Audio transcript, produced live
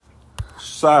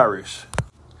Cyrus.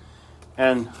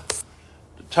 And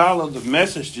the title of the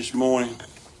message this morning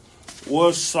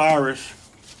was Cyrus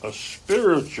a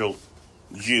Spiritual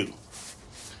Jew?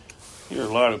 I hear a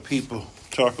lot of people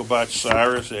talk about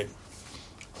Cyrus, that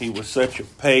he was such a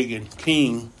pagan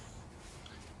king.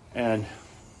 And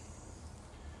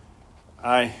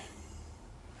I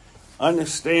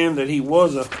understand that he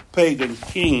was a pagan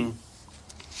king.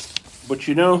 But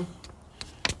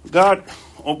God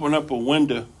opened up a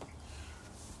window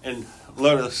and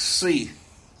let us see.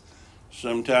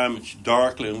 Sometimes it's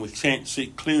darkly and we can't see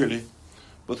clearly.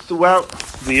 But throughout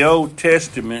the Old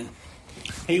Testament,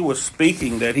 he was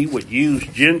speaking that he would use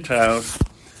Gentiles,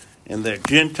 and that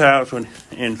Gentiles,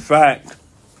 in fact,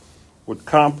 would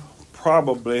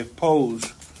probably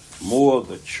oppose more of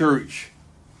the church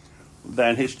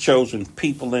than his chosen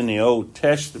people in the Old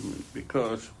Testament,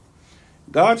 because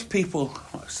God's people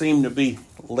seem to be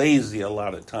lazy a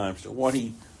lot of times to what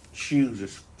he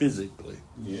chooses physically.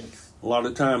 Yes. A lot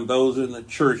of times those in the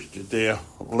church, that they're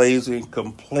lazy and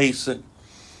complacent.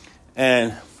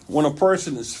 And when a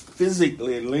person is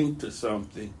physically linked to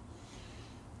something,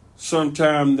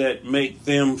 sometimes that make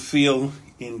them feel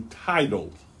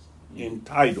entitled.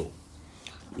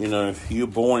 If you're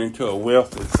born into a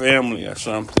wealthy family or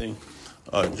something,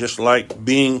 just like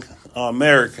being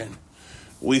American,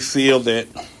 we feel that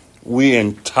we're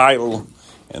entitled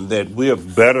and that we're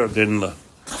better than the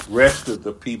rest of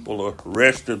the people or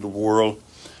rest of the world.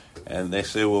 And they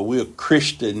say, well, we're a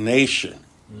Christian nation.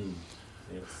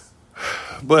 Yes.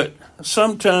 But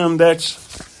sometimes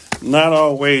that's not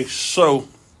always so,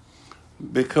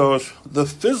 because the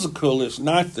physical is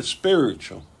not the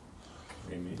spiritual.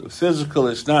 Amen. The physical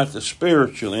is not the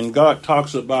spiritual. And God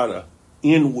talks about an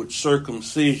inward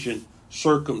circumcision,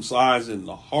 circumcising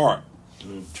the heart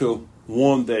to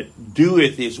one that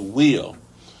doeth his will,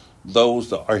 those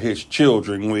that are his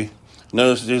children. We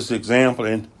notice this example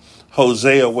in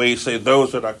Hosea, where he says,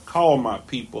 those that I call my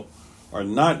people are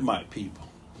not my people.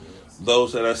 Yes.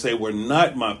 Those that I say were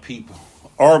not my people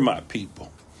are my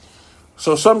people.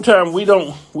 So sometimes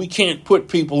we can't put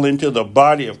people into the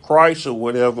body of Christ or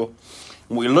whatever.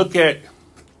 We look at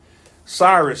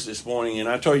Cyrus this morning, and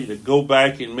I told you to go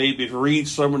back and maybe read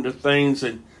some of the things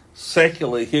in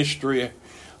secular history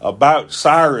about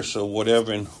Cyrus or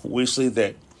whatever, and we see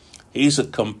that he's a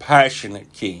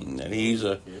compassionate king, that he's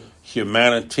a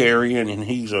humanitarian, and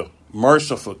he's a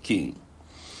merciful king.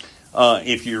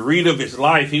 If you read of his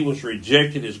life, he was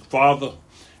rejected. His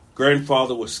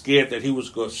grandfather was scared that he was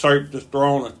going to usurp the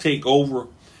throne or take over,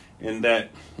 and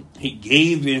that he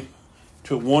gave him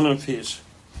to one of his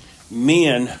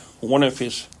men,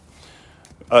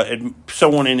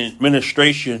 someone in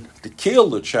administration, to kill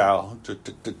the child,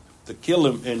 to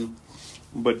kill him.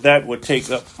 But that would take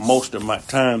up most of my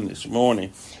time this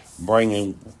morning,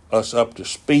 bringing us up to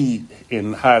speed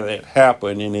in how that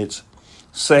happened in its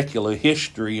secular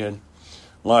history. And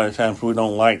a lot of times we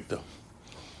don't like to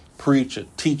preach or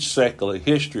teach secular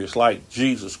history. It's like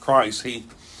Jesus Christ. He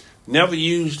never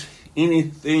used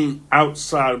anything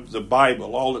outside of the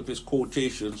Bible. All of his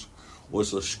quotations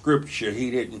was a scripture.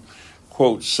 He didn't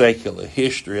quote secular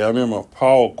history. I remember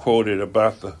Paul quoted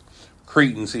about the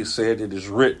Cretans. He said it is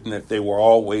written that they were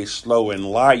always slow and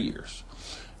liars,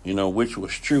 which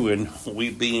was true. And we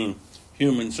being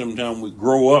human, sometimes we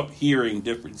grow up hearing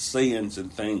different sayings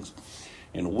and things,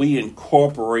 and we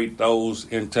incorporate those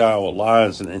into our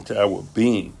lives and into our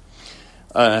being.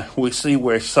 We see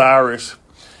where Cyrus,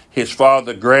 his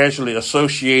father, gradually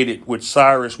associated with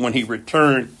Cyrus when he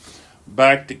returned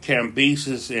back to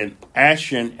Cambyses and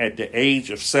Ashen at the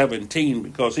age of 17,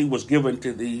 because he was given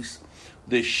to this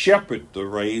shepherd to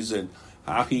raise, and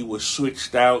how he was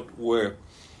switched out where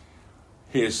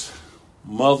his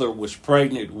mother was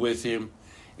pregnant with him,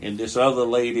 and this other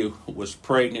lady was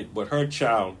pregnant, but her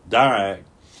child died.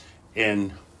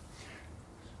 And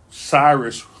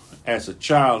Cyrus, as a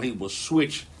child, he was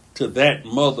switched to that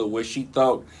mother where she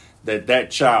thought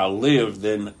that child lived,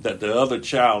 and that the other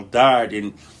child died.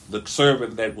 And the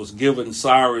servant that was given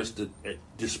Cyrus to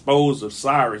dispose of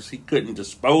Cyrus, he couldn't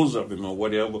dispose of him or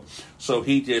whatever. So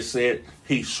he just said,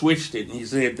 he switched it, and he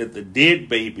said that the dead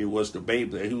baby was the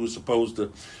baby that he was supposed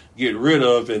to get rid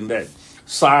of, and that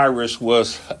Cyrus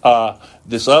was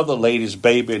this other lady's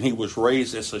baby, and he was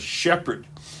raised as a shepherd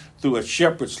through a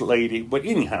shepherd's lady. But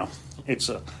anyhow, it's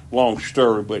a long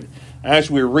story. But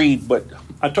as we read, but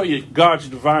I tell you, God's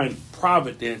divine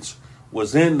providence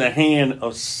was in the hand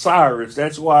of Cyrus.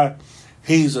 That's why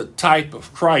he's a type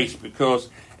of Christ, because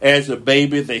as a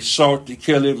baby they sought to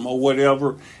kill him or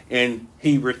whatever, and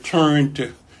he returned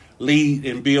to lead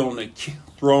and be on the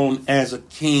throne as a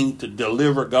king to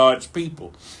deliver God's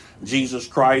people. Jesus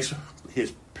Christ,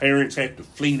 his parents had to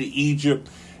flee to Egypt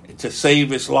to save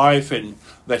his life, and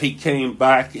that he came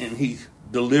back and he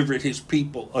delivered his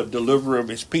people, a deliverer of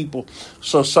his people.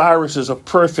 So Cyrus is a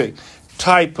perfect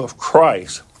type of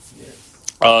Christ.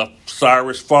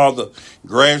 Cyrus' father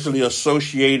gradually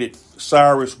associated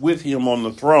Cyrus with him on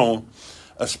the throne,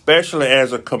 especially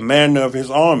as a commander of his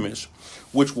armies,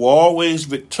 which were always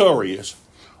victorious,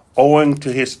 owing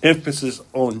to his emphasis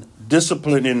on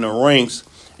discipline in the ranks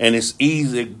and his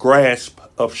easy grasp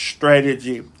of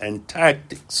strategy and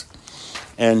tactics.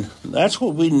 And that's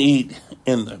what we need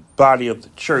in the body of the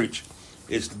church,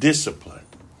 is discipline.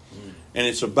 And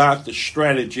it's about the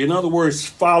strategy. In other words,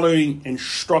 following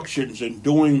instructions and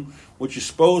doing what you're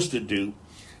supposed to do.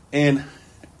 And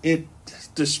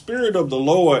the Spirit of the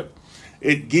Lord,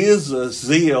 it gives us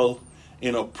zeal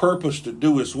and a purpose to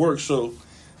do his work. So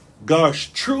God's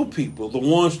true people, the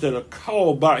ones that are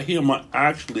called by him, are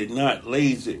actually not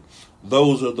lazy.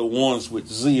 Those are the ones with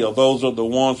zeal. Those are the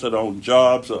ones that are on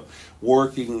jobs or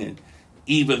working, and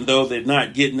even though they're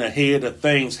not getting ahead of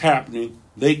things happening,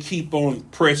 they keep on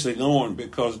pressing on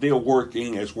because they're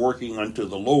working unto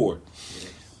the Lord.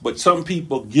 But some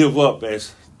people give up,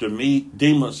 as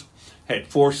Demas had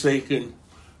forsaken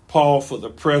Paul for the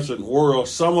present world.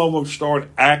 Some of them start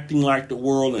acting like the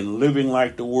world and living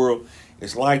like the world.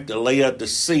 It's like the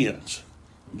Laodiceans.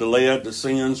 The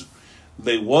Laodiceans,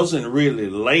 they wasn't really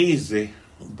lazy,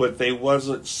 but they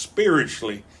wasn't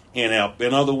spiritually inept.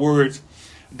 In other words,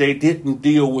 they didn't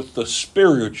deal with the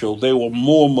spiritual. They were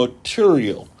more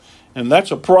material. And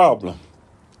that's a problem.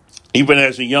 Even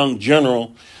as a young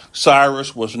general,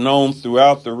 Cyrus was known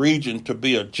throughout the region to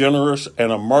be a generous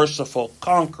and a merciful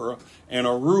conqueror and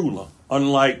a ruler,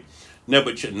 unlike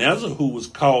Nebuchadnezzar, who was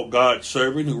called God's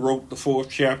servant, who wrote the 4th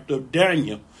chapter of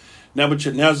Daniel.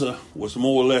 Nebuchadnezzar was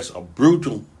more or less a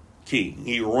brutal king.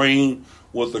 He reigned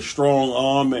with a strong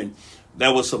arm, and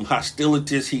there was some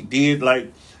hostilities he did,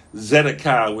 like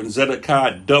Zedekiah. When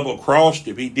Zedekiah double-crossed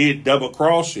him, he did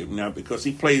double-cross him now because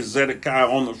he placed Zedekiah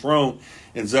on the throne,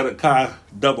 and Zedekiah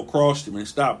double-crossed him and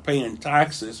stopped paying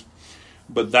taxes.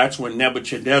 But that's when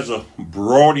Nebuchadnezzar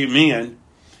brought him in.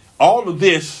 All of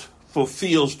this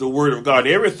fulfills the word of God.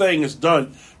 Everything is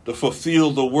done to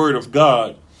fulfill the word of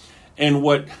God. And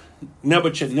what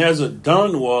Nebuchadnezzar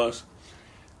done was,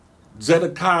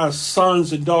 Zedekiah's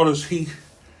sons and daughters, he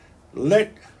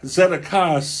let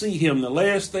Zedekiah see him. The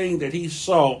last thing that he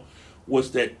saw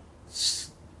was that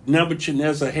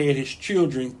Nebuchadnezzar had his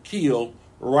children killed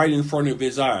right in front of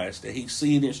his eyes, that he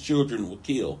seen his children were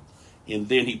killed. And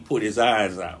then he put his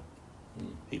eyes out.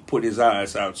 He put his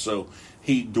eyes out. So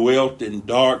he dwelt in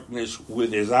darkness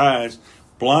with his eyes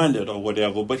blinded or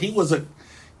whatever. But he was a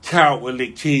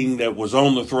cowardly king that was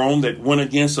on the throne that went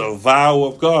against a vow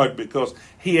of God, because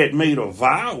he had made a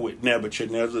vow with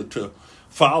Nebuchadnezzar to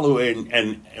follow,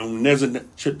 and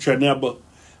Nebuchadnezzar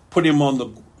put him on the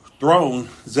throne.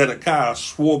 Zedekiah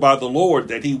swore by the Lord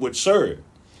that he would serve.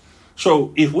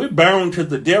 So if we're bound to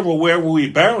the devil, wherever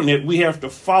we're bound at, we have to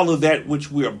follow that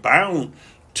which we are bound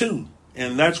to.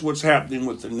 And that's what's happening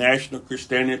with the national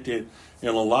Christianity and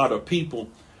a lot of people.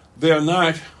 They're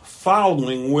not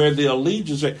following where their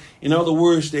allegiance is. In other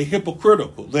words, they're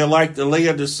hypocritical. They're like the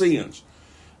Laodiceans.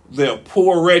 They're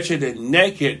poor, wretched, and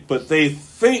naked, but they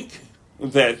think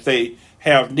that they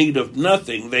have need of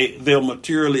nothing. They're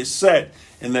materially set,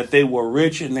 and that they were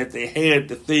rich, and that they had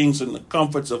the things and the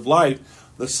comforts of life,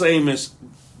 the same as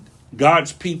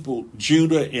God's people,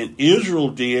 Judah and Israel,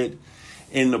 did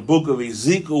in the book of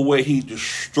Ezekiel, where he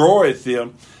destroyed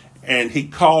them, and he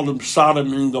called them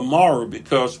Sodom and Gomorrah,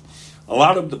 because a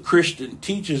lot of the Christian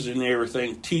teachers and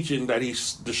everything teaching that he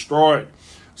destroyed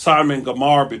Sodom and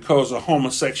Gomorrah because of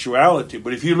homosexuality.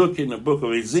 But if you look in the book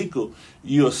of Ezekiel,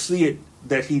 you'll see it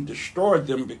that he destroyed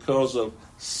them because of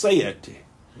satiety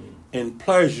and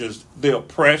pleasures. The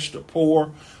oppressed, the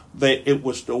poor. It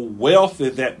was the wealthy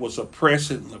that was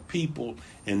oppressing the people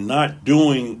and not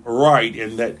doing right,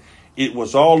 and that it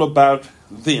was all about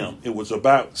them. It was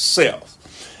about self.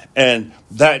 And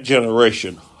that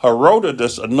generation.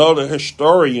 Herodotus, another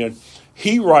historian,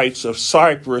 he writes of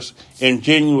Cyprus'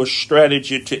 ingenious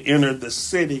strategy to enter the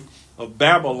city of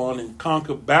Babylon and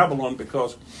conquer Babylon,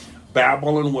 because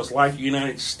Babylon was like the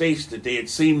United States today. It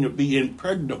seemed to be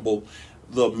impregnable,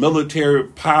 the military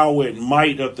power and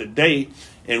might of the day,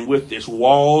 and with its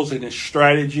walls and its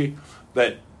strategy,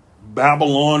 that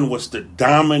Babylon was the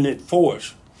dominant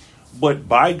force. But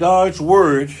by God's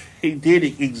word, he did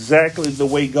it exactly the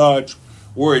way God's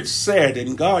word said,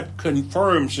 and God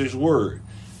confirms his word.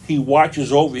 He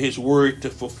watches over his word to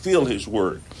fulfill his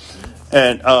word.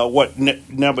 And what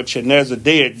Nebuchadnezzar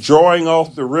did, drawing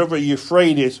off the river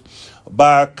Euphrates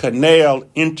by a canal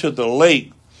into the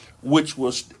lake, which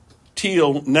was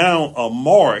till now a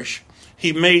marsh.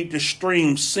 He made the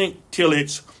stream sink till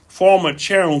its former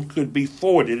channel could be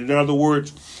forded. In other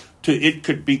words, it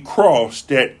could be crossed,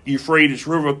 that Euphrates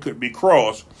River could be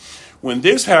crossed. When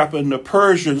this happened, the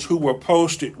Persians, who were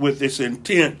posted with this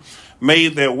intent,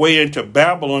 made their way into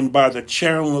Babylon by the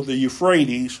channel of the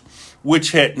Euphrates,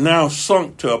 which had now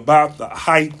sunk to about the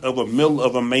height of a middle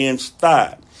of a man's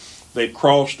thigh. They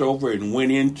crossed over and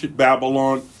went into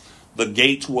Babylon. The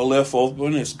gates were left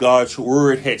open as God's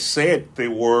word had said they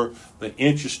were. The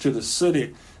entrance to the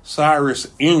city,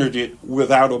 Cyrus entered it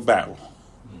without a battle,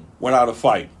 without a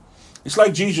fight. It's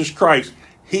like Jesus Christ.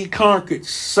 He conquered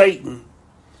Satan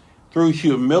through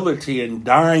humility and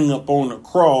dying upon the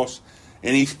cross.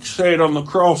 And he said on the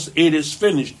cross, it is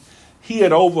finished. He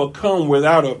had overcome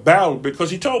without a battle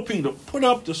because he told Peter, put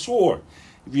up the sword.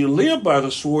 If you live by the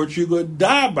sword, you're going to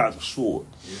die by the sword.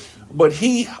 But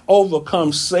he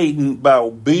overcomes Satan by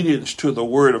obedience to the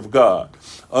word of God.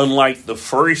 Unlike the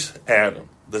first Adam,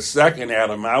 the second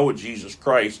Adam, our Jesus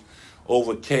Christ,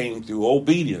 overcame through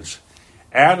obedience.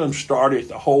 Adam started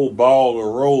the whole ball to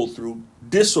roll through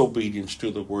disobedience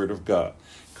to the word of God,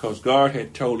 because God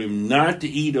had told him not to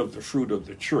eat of the fruit of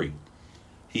the tree.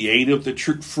 He ate of the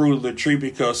fruit of the tree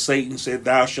because Satan said,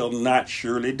 thou shalt not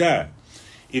surely die.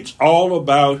 It's all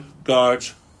about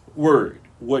God's word,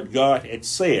 what God had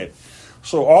said.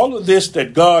 So all of this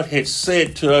that God had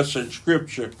said to us in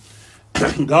Scripture,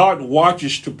 God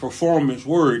watches to perform his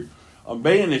word. A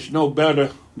man is no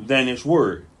better than his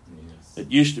word. Yes.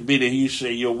 It used to be that he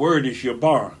say, your word is your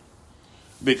bond.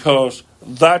 Because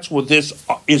that's what this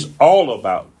is all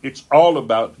about. It's all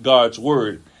about God's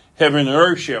word. Heaven and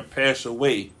earth shall pass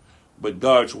away, but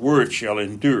God's word shall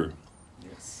endure.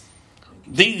 Yes.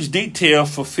 These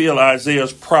details fulfill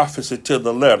Isaiah's prophecy to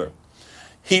the letter.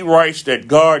 He writes that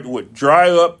God would dry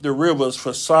up the rivers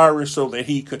for Cyrus so that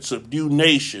he could subdue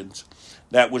nations.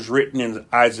 That was written in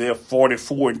Isaiah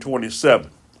 44 and 27.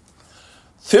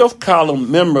 Fifth column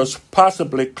members,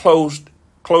 possibly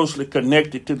closely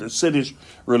connected to the city's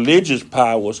religious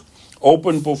powers,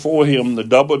 opened before him the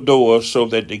double doors so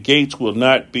that the gates will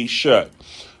not be shut,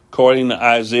 according to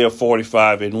Isaiah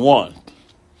 45 and 1.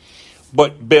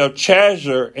 But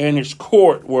Belshazzar and his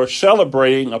court were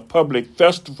celebrating a public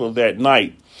festival that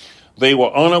night. They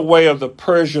were unaware of the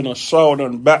Persian assault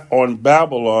on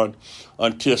Babylon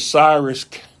until Cyrus'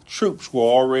 troops were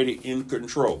already in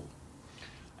control.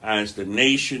 As the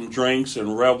nation drinks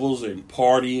and revels and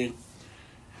partying,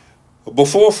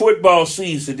 before football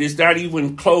season, it's not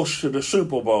even close to the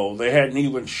Super Bowl. They hadn't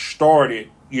even started,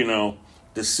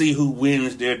 to see who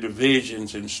wins their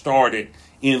divisions and started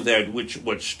in that,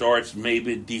 what starts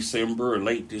maybe December or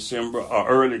late December or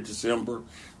early December,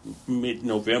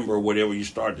 mid-November or whatever. You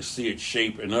start to see it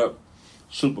shaping up.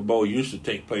 Super Bowl used to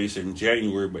take place in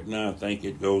January, but now I think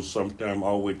it goes sometime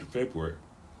all the way to February.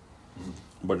 Mm-hmm.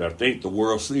 But I think the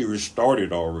World Series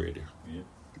started already. Yeah.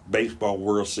 Baseball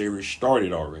World Series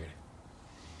started already.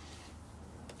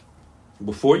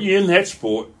 Before you're in that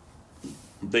sport,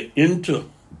 they're into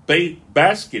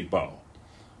basketball.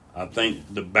 I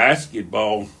think the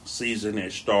basketball season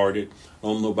has started. I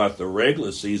don't know about the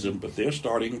regular season, but they're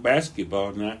starting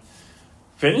basketball now.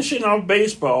 Finishing off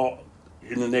baseball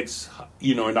in the next,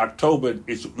 in October,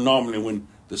 it's normally when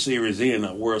the series end,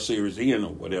 or World Series end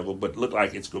or whatever, but look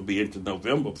like it's going to be into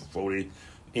November before they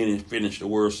finish the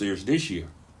World Series this year.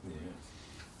 Yeah.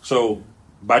 So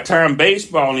by the time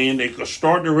baseball ends, they could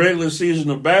start the regular season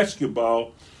of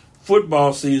basketball,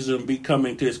 football season be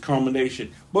coming to its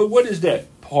culmination. But what is that?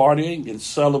 Partying and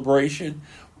celebration,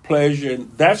 pleasure.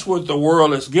 And that's what the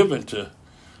world is given to.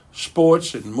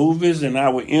 Sports and movies and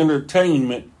our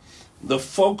entertainment. The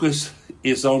focus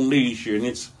is on leisure, and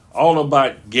it's all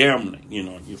about gambling.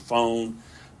 Your phone.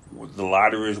 The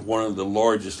lottery is one of the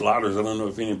largest lotteries. I don't know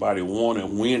if anybody won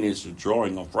and when. It's a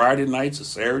drawing on Friday nights or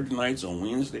Saturday nights, on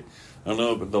Wednesday. I don't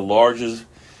know, but the largest.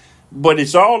 But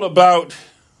it's all about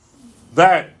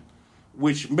that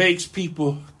which makes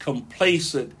people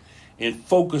complacent and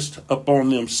focused upon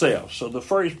themselves. So the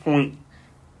first point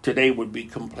today would be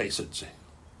complacency.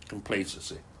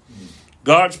 Complacency. Mm-hmm.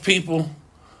 God's people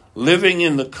living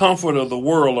in the comfort of the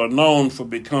world are known for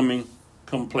becoming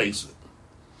complacent.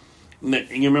 And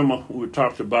you remember we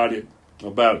talked about it,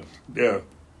 about their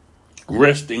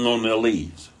resting on their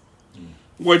leaves.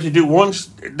 What you do once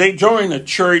they join a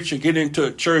church or get into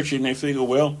a church and they figure,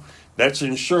 well, that's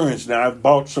insurance. Now I've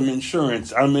bought some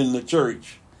insurance. I'm in the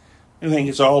church. They think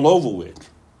it's all over with.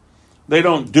 They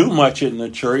don't do much in the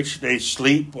church. They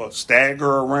sleep or stagger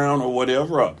around or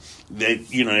whatever. Or they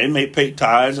may pay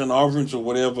tithes and offerings or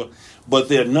whatever. but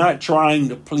they're not trying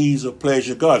to please or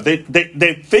pleasure God. They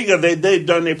figure they've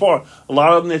done their part. A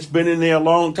lot of them that's been in there a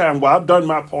long time. Well, I've done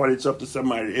my part. It's up to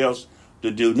somebody else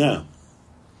to do now.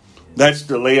 That's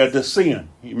the Laodicean.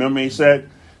 You remember he said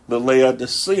the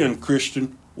Laodicean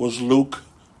Christian was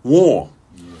lukewarm.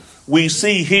 We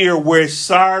see here where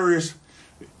Cyrus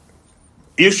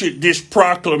issued this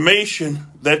proclamation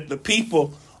that the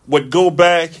people would go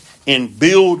back and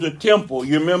build the temple.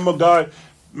 You remember God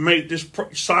made this,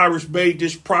 Cyrus made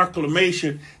this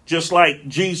proclamation, just like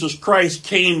Jesus Christ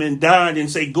came and died and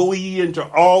said, go ye into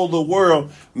all the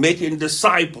world, making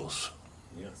disciples.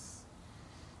 Yes.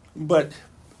 But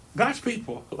God's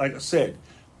people, like I said,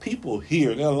 people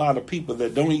here, there are a lot of people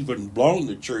that don't even belong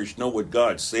to church, know what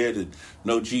God said and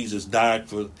know Jesus died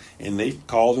for, and they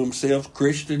call themselves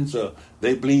Christians, or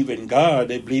they believe in God,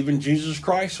 they believe in Jesus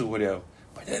Christ or whatever.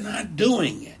 But they're not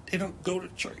doing it. They don't go to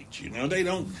church, They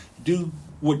don't do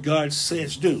what God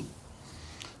says do.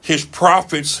 His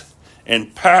prophets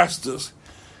and pastors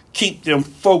keep them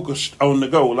focused on the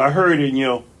goal. I heard in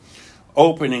your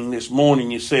opening this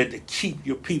morning you said to keep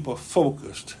your people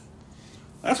focused.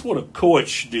 That's what a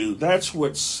coach do. That's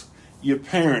what your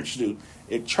parents do.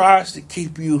 It tries to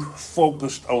keep you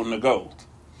focused on the goal.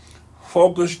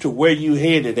 Focused to where you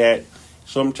headed at.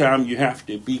 Sometimes you have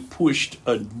to be pushed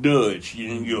a nudge.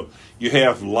 You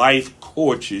have life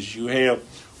coaches. You have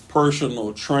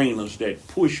personal trainers that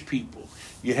push people.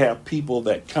 You have people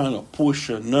that kind of push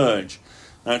a nudge.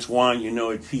 That's why,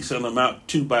 he sent them out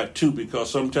 2 by 2, because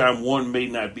sometimes one may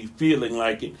not be feeling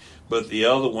like it, but the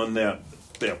other one,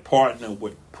 their partner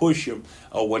would push them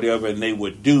or whatever, and they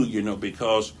would do,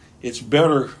 because it's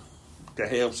better to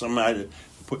have somebody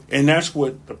put, and that's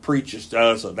what the preachers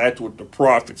does, or that's what the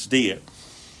prophets did.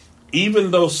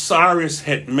 Even though Cyrus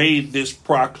had made this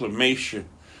proclamation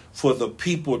for the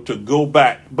people to go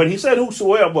back, but he said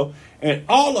whosoever, and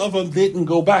all of them didn't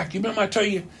go back. You remember I tell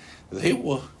you, they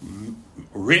were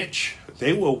rich,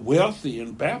 they were wealthy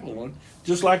in Babylon,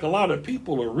 just like a lot of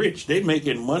people are rich. They're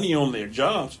making money on their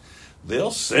jobs.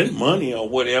 They'll send money or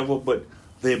whatever, but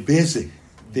they're busy.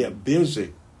 They're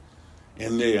busy.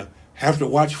 And they have to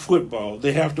watch football.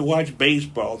 They have to watch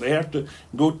baseball. They have to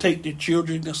go take their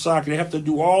children to soccer. They have to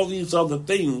do all these other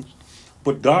things.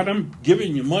 But God, I'm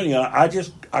giving you money. I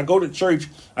go to church.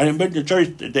 I didn't been to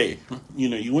church today.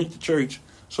 You went to church,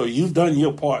 so you've done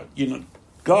your part.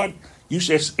 God, you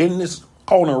said in this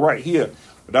corner right here,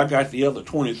 but I got the other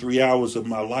 23 hours of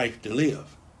my life to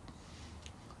live.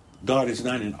 God is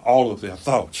not in all of their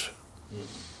thoughts.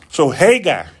 So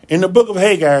Haggai, in the book of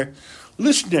Haggai,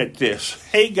 listen at this.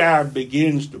 Haggai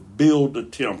begins to build the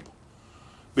temple.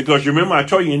 Because you remember I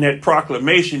told you in that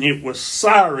proclamation, it was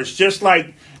Cyrus, just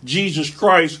like Jesus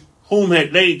Christ, whom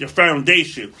had laid the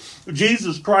foundation.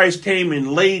 Jesus Christ came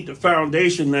and laid the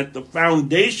foundation that the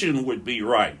foundation would be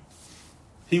right.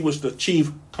 He was the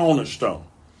chief cornerstone.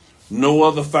 No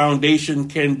other foundation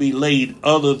can be laid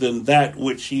other than that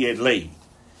which he had laid.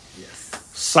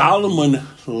 Solomon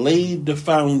laid the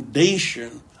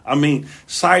foundation.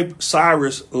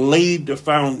 Cyrus laid the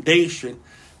foundation.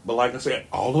 But like I said,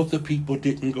 all of the people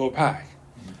didn't go back.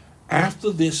 After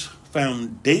this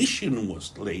foundation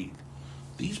was laid,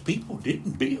 these people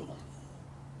didn't build.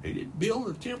 They didn't build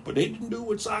a temple. They didn't do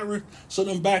what Cyrus sent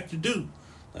them back to do.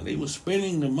 Now, they were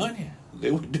spending the money.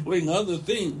 They were doing other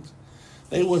things.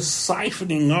 They were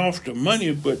siphoning off the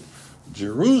money, but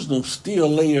Jerusalem still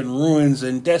lay in ruins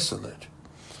and desolate.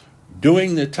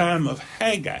 During the time of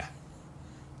Haggai,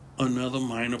 another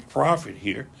minor prophet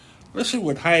here. Let's see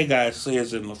what Haggai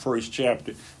says in the first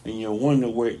chapter, and you'll wonder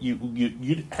where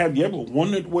you have you ever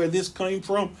wondered where this came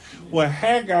from? Well,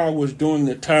 Haggai was during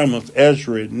the time of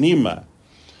Ezra and Nehemiah.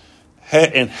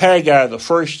 In Haggai, the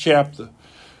first chapter,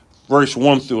 verse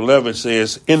 1 through 11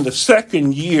 says, in the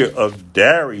second year of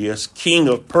Darius, king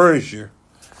of Persia,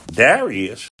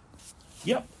 Darius,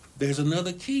 there's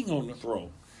another king on the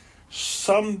throne.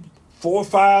 Some 4 or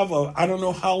 5, or I don't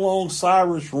know how long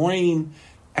Cyrus reigned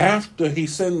after he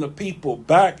sent the people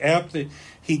back, after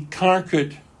he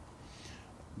conquered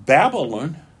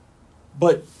Babylon.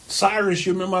 But Cyrus,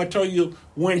 you remember I told you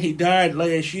when he died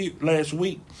last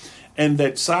week, and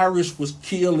that Cyrus was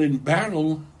killed in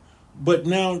battle. But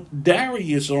now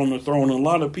Darius on the throne. A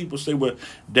lot of people say, well,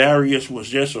 Darius was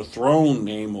just a throne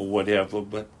name or whatever,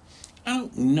 but I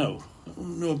don't know. I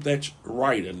don't know if that's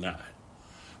right or not.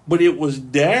 But it was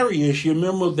Darius. You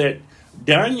remember that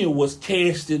Daniel was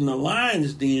cast in the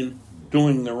lion's den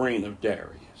during the reign of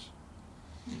Darius.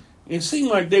 It seemed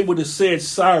like they would have said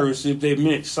Cyrus if they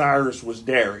meant Cyrus was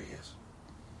Darius.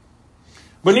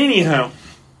 But anyhow,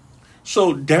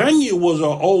 so Daniel was an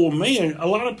old man. A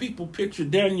lot of people picture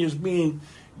Daniel as being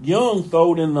young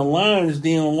thrown in the lions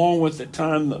den along with the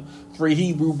time the 3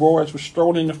 Hebrew boys were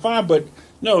thrown in the fire. But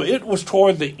no, it was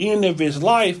toward the end of his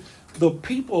life. The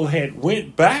people had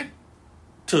went back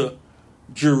to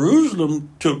Jerusalem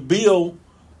to build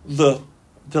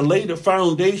to lay the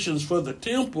foundations for the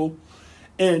temple.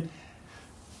 And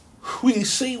we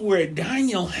see where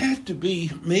Daniel had to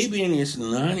be maybe in his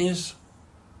 90s,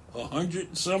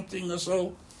 100 something or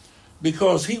so,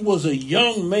 because he was a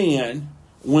young man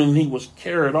when he was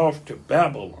carried off to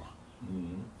Babylon.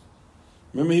 Mm-hmm.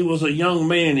 Remember, he was a young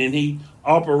man and he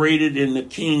operated in the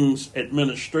king's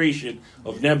administration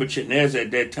of Nebuchadnezzar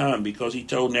at that time because he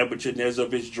told Nebuchadnezzar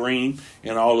of his dream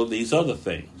and all of these other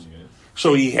things.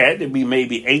 So he had to be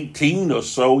maybe 18 or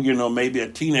so, maybe a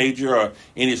teenager or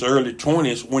in his early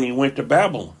 20s when he went to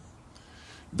Babylon.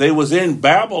 They was in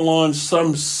Babylon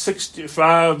some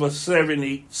 65 or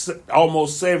 70,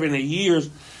 almost 70 years,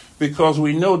 because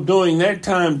we know during that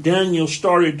time Daniel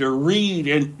started to read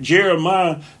in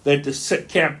Jeremiah that the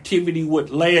captivity would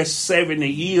last 70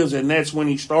 years, and that's when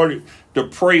he started to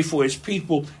pray for his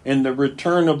people and the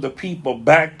return of the people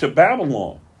back to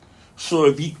Babylon.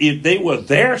 So if they were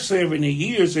there 70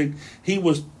 years and he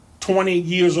was 20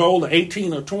 years old,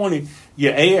 18 or 20, you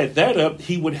add that up,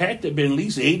 he would have to have been at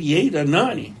least 88 or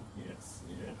 90. Yes,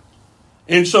 yeah.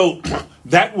 And so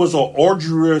that was an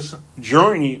arduous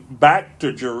journey back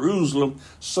to Jerusalem.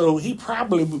 So he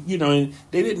probably, and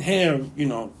they didn't have,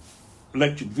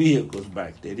 electric vehicles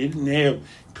back there. They didn't have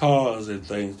cars and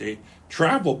things. They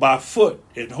traveled by foot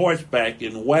and horseback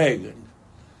and wagons.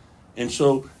 And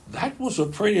so that was a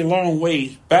pretty long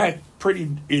ways back, pretty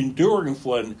enduring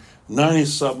for a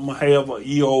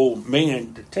 90-something-year-old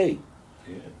man to take.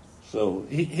 Yeah. So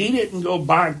he didn't go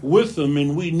back with them,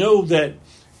 and we know that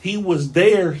he was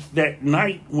there that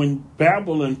night when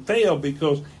Babylon fell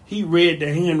because he read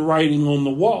the handwriting on the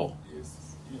wall.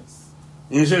 Yes, yes.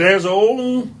 And he said, there's an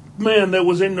old man that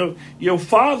was in your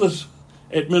father's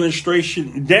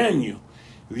administration, Daniel.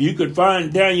 If you could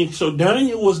find Daniel. So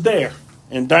Daniel was there.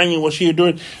 And Daniel was here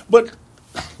doing, but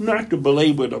not to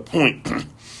belabor the point.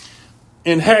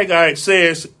 In Haggai it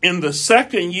says, in the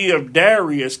 2nd year of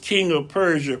Darius, king of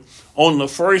Persia, on the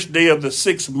 1st day of the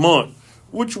 6th month,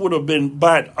 which would have been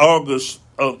by August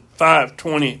of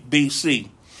 520 BC,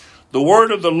 the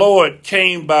word of the Lord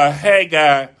came by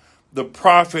Haggai, the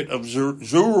prophet of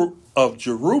Zerubbabel,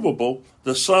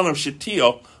 the son of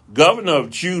Shealtiel, governor of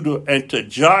Judah, and to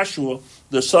Joshua,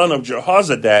 the son of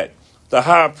Jehozadak, the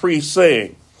high priest,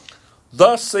 saying,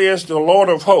 thus says the Lord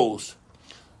of hosts,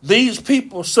 these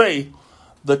people say,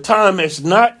 the time has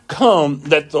not come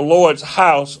that the Lord's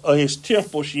house or his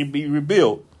temple should be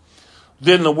rebuilt.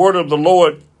 Then the word of the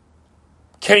Lord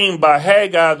came by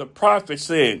Haggai the prophet,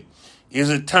 saying, is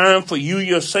it time for you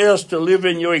yourselves to live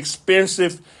in your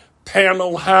expensive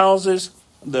panel houses?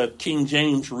 The King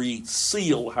James reads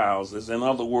seal houses. In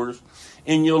other words,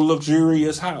 in your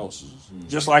luxurious houses.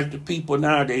 Just like the people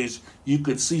nowadays, you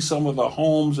could see some of the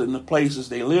homes and the places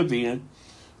they live in,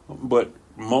 but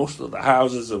most of the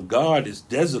houses of God is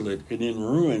desolate and in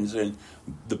ruins, and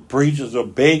the preachers are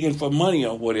begging for money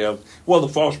or whatever. Well, the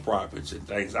false prophets and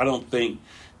things. I don't think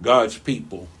God's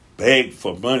people beg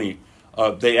for money.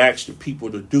 They ask the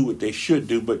people to do what they should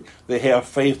do, but they have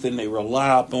faith and they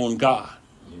rely upon God.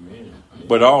 Amen.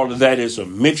 But all of that is a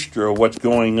mixture of what's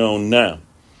going on now.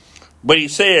 But he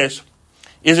says,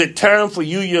 is it time for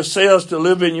you yourselves to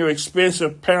live in your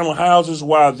expensive panel houses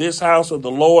while this house of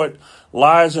the Lord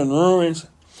lies in ruins?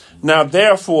 Now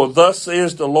therefore, thus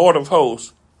says the Lord of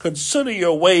hosts, consider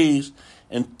your ways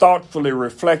and thoughtfully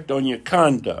reflect on your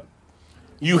conduct.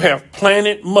 You have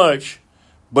planted much,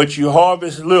 but you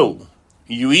harvest little.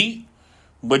 You eat,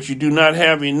 but you do not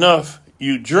have enough.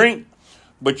 You drink,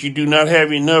 but you do not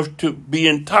have enough to be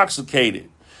intoxicated.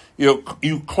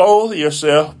 You clothe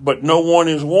yourself, but no one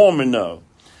is warm enough.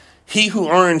 He who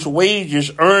earns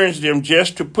wages earns them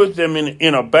just to put them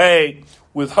in a bag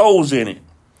with holes in it,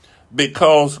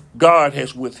 because God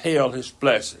has withheld his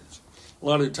blessings. A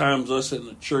lot of times us in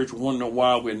the church wonder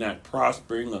why we're not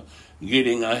prospering or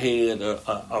getting ahead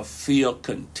or feel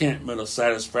contentment or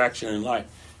satisfaction in life.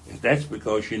 And that's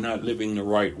because you're not living the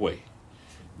right way.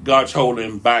 God's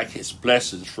holding back his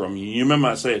blessings from you. You remember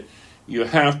I said, you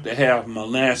have to have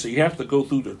Manasseh. You have to go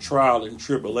through the trial and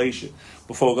tribulation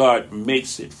before God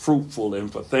makes it fruitful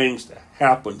and for things to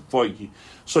happen for you.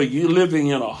 So you're living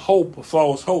in a hope, a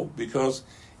false hope, because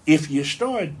if you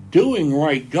start doing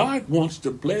right, God wants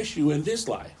to bless you in this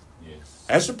life. Yes.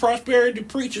 As the prosperity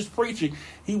preacher's preaching,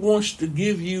 he wants to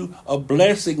give you a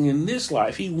blessing in this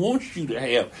life. He wants you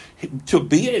to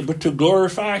be able to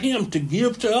glorify him, to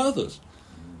give to others.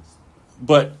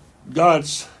 But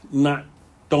God's not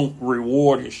don't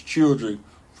reward his children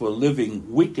for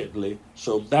living wickedly.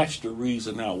 So that's the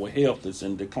reason our health is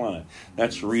in decline.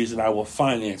 That's the reason our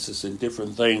finances and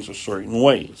different things are certain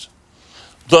ways.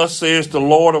 Thus says the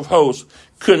Lord of hosts,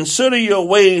 consider your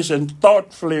ways and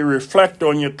thoughtfully reflect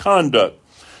on your conduct.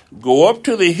 Go up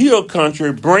to the hill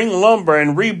country, bring lumber,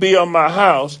 and rebuild my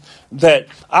house, that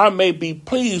I may be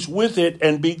pleased with it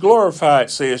and be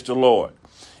glorified, says the Lord.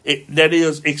 That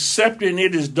is, accepting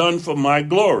it is done for my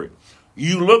glory.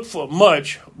 You look for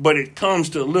much, but it comes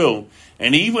to little.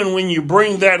 And even when you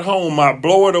bring that home, I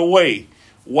blow it away.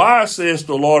 Why, says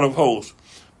the Lord of hosts?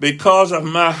 Because of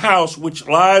my house, which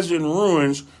lies in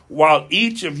ruins, while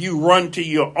each of you run to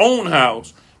your own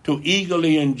house to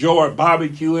eagerly enjoy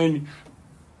barbecuing,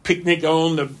 picnic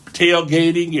on the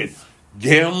tailgating and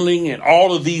gambling and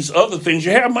all of these other things.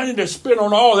 You have money to spend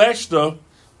on all that stuff,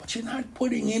 but you're not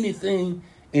putting anything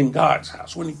in God's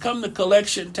house. When it comes to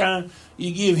collection time,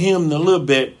 you give him the little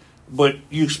bit, but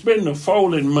you spend the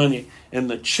folding money and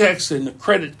the checks and the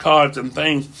credit cards and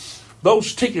things.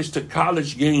 Those tickets to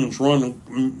college games run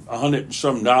 $100 and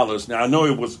some. Now, I know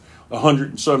it was $100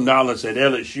 and some at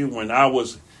LSU when I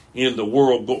was in the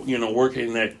world,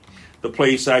 working at the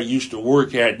place I used to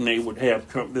work at, and they would have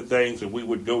company things, and we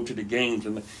would go to the games,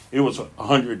 and it was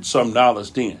 $100 and some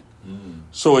then.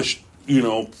 So it's,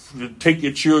 take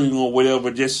your children or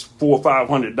whatever, just $400 or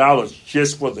 $500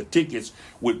 just for the tickets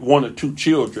with one or two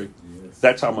children. Yes.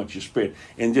 That's how much you spend.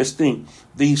 And just think,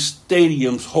 these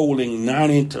stadiums holding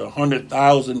 90 to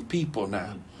 100,000 people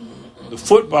now. The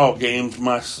football games,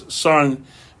 my son,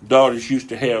 daughters used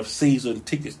to have season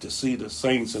tickets to see the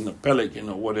Saints and the Pelican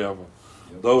or whatever.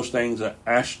 Those things are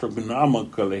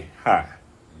astronomically high.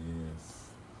 Yes.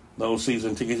 Those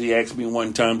season tickets. He asked me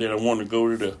one time that I wanted to go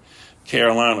to the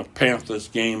Carolina Panthers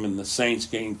game and the Saints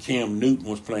game. Cam Newton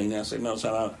was playing. I said, no,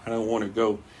 son, I don't want to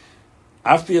go.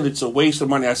 I feel it's a waste of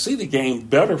money. I see the game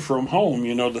better from home.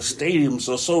 The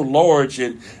stadiums are so large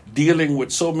and dealing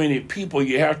with so many people,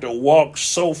 you have to walk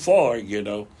so far,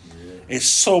 Yeah. It's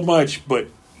so much. But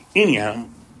anyhow,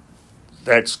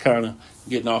 that's kind of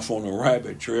getting off on a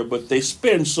rabbit trail, but they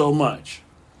spend so much.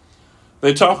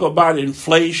 They talk about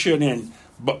inflation and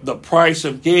the price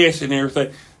of gas and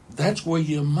everything. That's where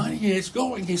your money is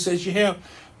going. He says you have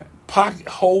pocket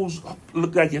holes,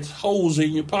 look like it's holes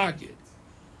in your pocket,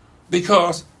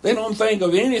 because they don't think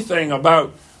of anything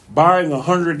about buying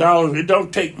 $100. It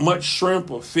don't take much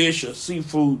shrimp or fish or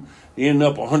seafood to end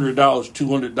up $100,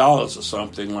 $200 or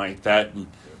something like that, and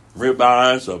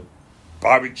ribeyes or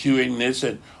barbecuing this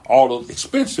and all those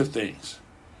expensive things.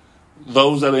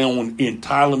 Those that are on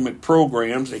entitlement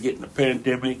programs, they get in the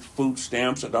pandemic, food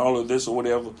stamps and all of this or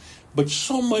whatever. But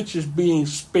so much is being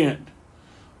spent,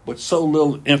 but so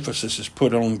little emphasis is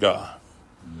put on God,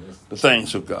 the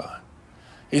things of God.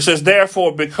 He says,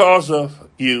 therefore, because of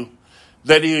you,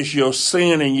 that is your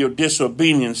sin and your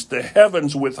disobedience, the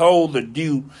heavens withhold the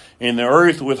dew and the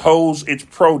earth withholds its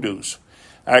produce.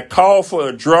 I call for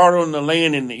a drought on the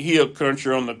land in the hill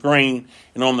country, on the grain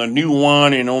and on the new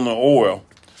wine and on the oil.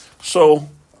 So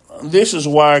this is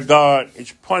why God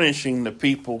is punishing the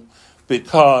people,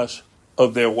 because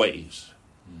of their ways,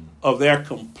 of their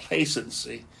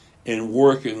complacency in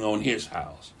working on his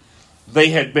house. They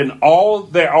had been all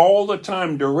the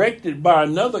time directed by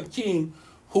another king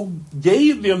who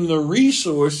gave them the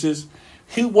resources.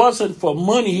 He wasn't for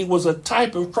money. He was a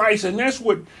type of Christ. And that's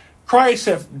what Christ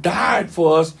have died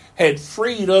for us, had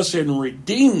freed us and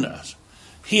redeemed us.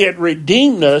 He had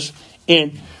redeemed us,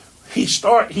 and he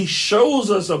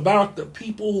shows us about the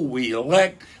people who we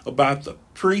elect, about the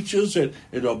preachers and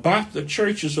about the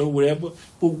churches or whatever,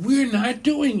 but we're not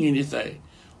doing anything.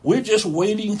 We're just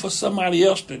waiting for somebody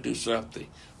else to do something.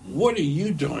 What are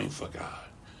you doing for God?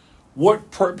 What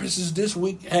purposes this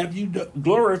week have you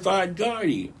glorified God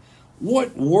in?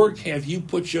 What work have you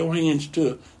put your hands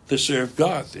to serve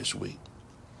God this week?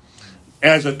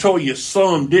 As I told you,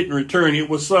 some didn't return. It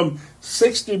was some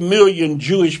 60 million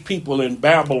Jewish people in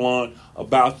Babylon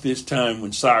about this time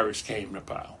when Cyrus came to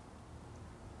power,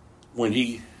 when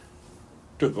he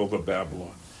took over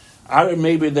Babylon. Out of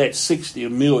maybe that 60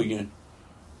 million,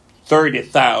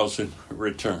 30,000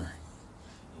 returned.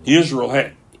 Israel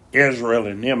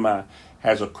and Nehemiah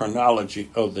has a chronology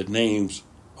of the names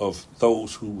of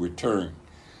those who returned.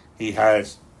 He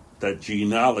has the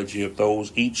genealogy of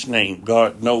those, each name.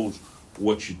 God knows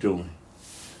what you're doing.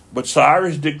 But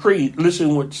Cyrus decreed,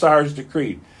 listen what Cyrus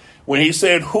decreed. When he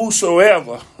said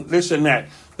whosoever, listen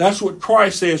that's what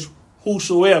Christ says,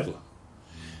 whosoever.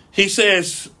 He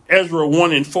says, Ezra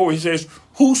 1:4, he says,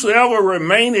 whosoever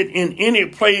remaineth in any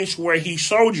place where he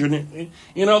sojourned.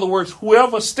 In other words,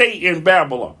 whoever stay in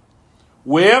Babylon,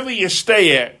 wherever you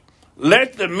stay at,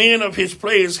 Let the men of his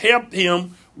place help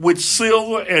him with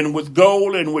silver and with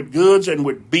gold and with goods and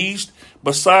with beasts,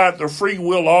 beside the free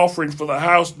will offering for the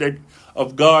house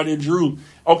of God in Jerusalem.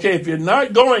 Okay, if you're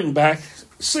not going back,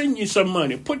 send you some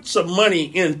money. Put some money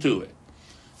into it.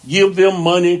 Give them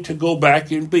money to go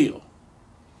back and build.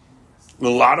 A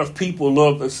lot of people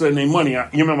love to send their money. You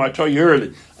remember I told you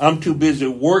earlier, I'm too busy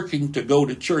working to go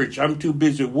to church. I'm too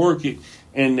busy working.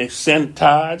 And they send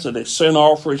tithes or they send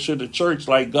offerings to the church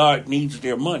like God needs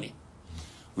their money.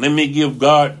 Let me give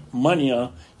God money.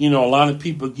 A lot of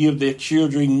people give their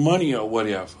children money or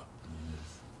whatever.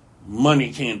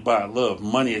 Money can't buy love.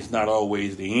 Money is not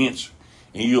always the answer.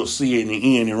 And you'll see in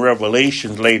the end in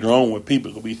Revelations later on where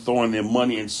people will be throwing their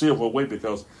money and silver away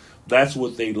because that's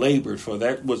what they labored for.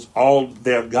 That was all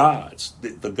their gods,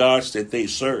 the gods that they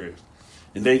served.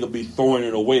 And they're going to be throwing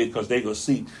it away because they're going to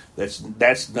see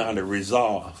that's not a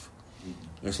resolve.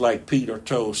 It's like Peter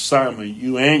told Simon,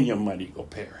 you and your money will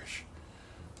perish.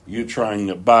 You're trying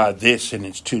to buy this and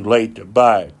it's too late to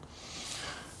buy it.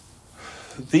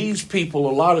 These people,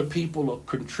 a lot of people will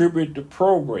contribute to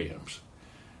programs,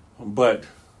 but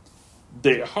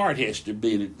their heart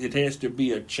it has to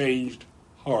be a changed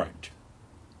heart.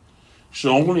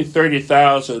 So only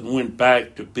 30,000 went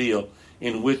back to build.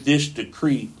 And with this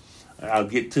decree, I'll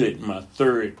get to it in my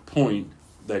third point,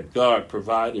 that God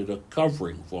provided a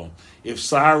covering for them. If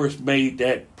Cyrus made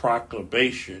that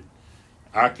proclamation,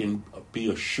 I can be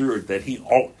assured that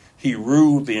he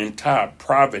ruled the entire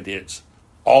province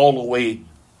all the way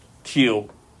till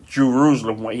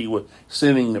Jerusalem, where he was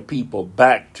sending the people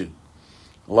back to.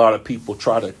 A lot of people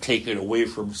try to take it away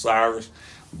from Cyrus.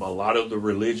 But a lot of the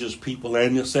religious people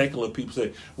and the secular people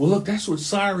say, well, look, that's what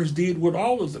Cyrus did with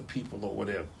all of the people or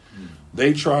whatever. Mm.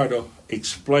 They try to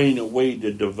explain away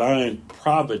the divine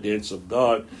providence of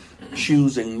God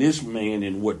choosing this man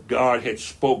and what God had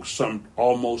spoke some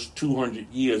almost 200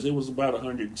 years. It was about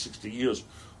 160 years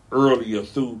earlier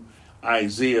through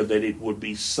Isaiah that it would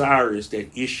be Cyrus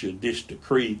that issued this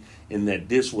decree and that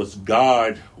this was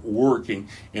God working.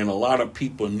 And a lot of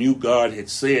people knew God had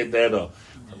said that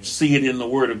see it in the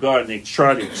Word of God, and they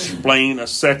try to explain a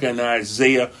second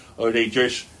Isaiah, or they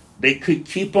could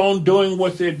keep on doing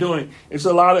what they're doing. It's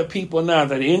a lot of people now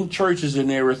that in churches and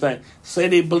everything say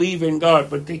they believe in God,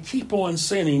 but they keep on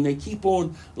sinning. They keep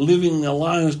on living their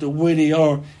lives the way they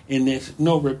are, and there's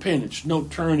no repentance, no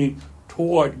turning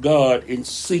toward God and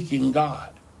seeking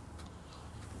God.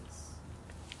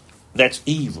 That's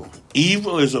evil.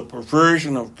 Evil is a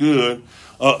perversion of good,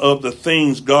 of the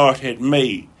things God had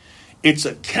made. It's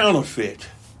a counterfeit,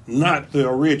 not the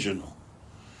original.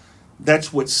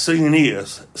 That's what sin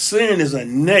is. Sin is a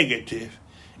negative.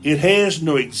 It has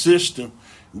no existence.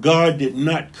 God did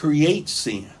not create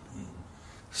sin.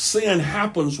 Sin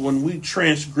happens when we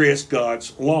transgress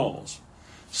God's laws.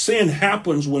 Sin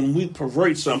happens when we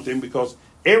pervert something, because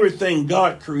everything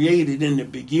God created in the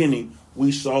beginning,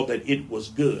 we saw that it was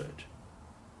good.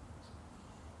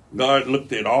 God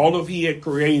looked at all of He had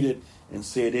created and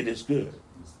said it is good.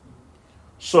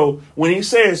 So when He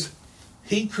says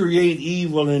He create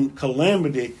evil and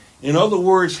calamity, in other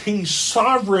words, He's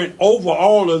sovereign over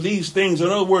all of these things.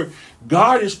 In other words,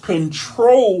 God is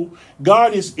control.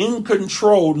 God is in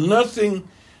control. Nothing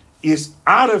is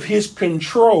out of His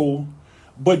control,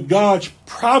 but God's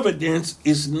providence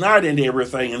is not in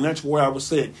everything. And that's where I was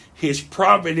saying His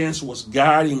providence was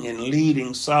guiding and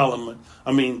leading Cyrus.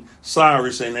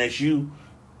 And as you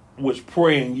was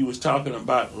praying, you was talking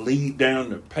about lead down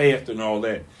the path and all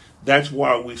that. That's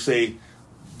why we say,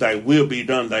 thy will be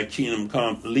done, thy kingdom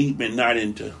come. Lead me not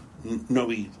into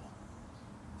no evil.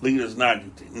 Lead us not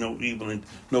into no evil and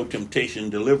no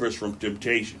temptation. Deliver us from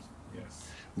temptation. Yes.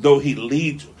 Though He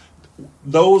leads,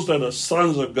 those that are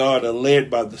sons of God are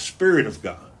led by the Spirit of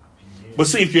God. Yes. But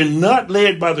see, if you're not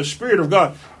led by the Spirit of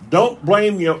God, don't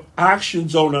blame your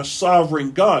actions on a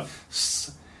sovereign God.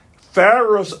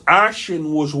 Pharaoh's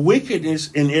action was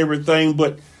wickedness in everything,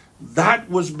 but that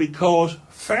was because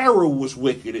Pharaoh was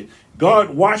wicked.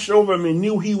 God watched over him and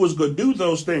knew he was going to do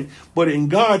those things. But in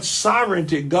God's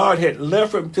sovereignty, God had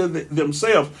left them to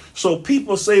themselves. So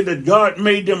people say that God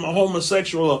made them a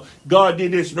homosexual or God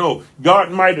did this. No,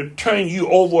 God might have turned you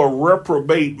over a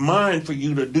reprobate mind for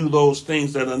you to do those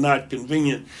things that are not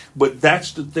convenient. But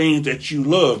that's the things that you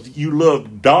love. You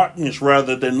love darkness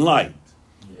rather than light.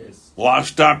 Well, I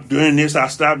stopped doing this. I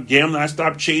stopped gambling. I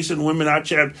stopped chasing women. I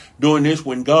stopped doing this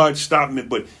when God stopped me.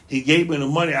 But He gave me the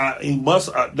money.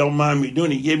 Don't mind me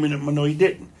doing it. He gave me the money. No, He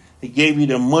didn't. He gave you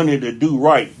the money to do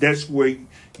right. That's where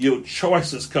your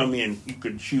choices come in. You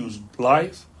can choose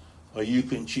life or you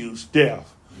can choose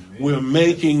death. Amen. We're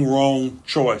making wrong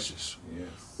choices. Yes.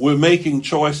 we're making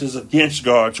choices against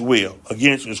God's will,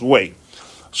 against his way.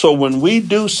 So when we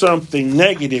do something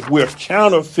negative, we're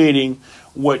counterfeiting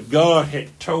what God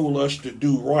had told us to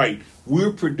do right.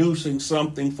 We're producing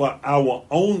something for our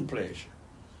own pleasure,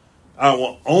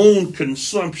 our own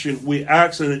consumption. We're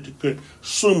asking it to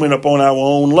consume it upon our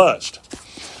own lust.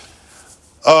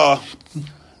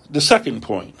 The second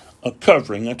point, a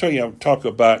covering. I tell you, I'll talk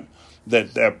about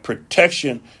that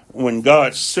protection when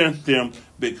God sent them,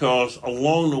 because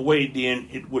along the way then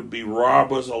it would be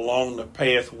robbers along the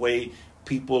pathway,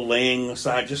 people laying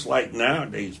aside, just like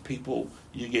nowadays, people,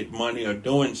 you get money or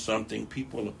doing something,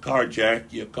 people will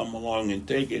carjack you, come along and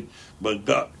take it. But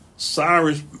God,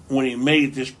 Cyrus, when he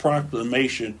made this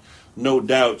proclamation, no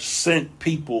doubt sent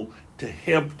people to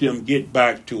help them get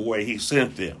back to where he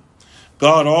sent them.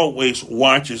 God always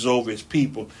watches over his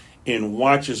people and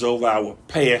watches over our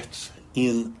paths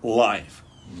in life.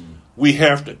 We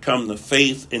have to come to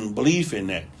faith and belief in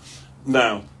that.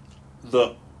 Now,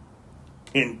 the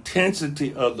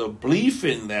intensity of the belief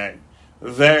in that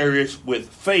varies with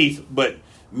faith, but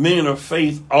men of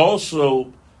faith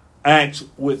also act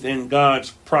within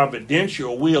God's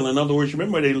providential will. In other words,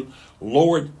 remember they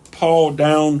lowered Paul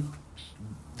down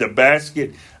the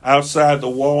basket outside the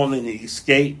wall and he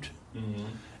escaped? Mm-hmm.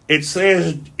 It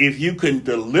says if you can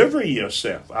deliver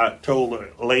yourself. I told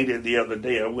a lady the other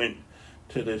day, I went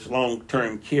to this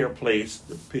long-term care place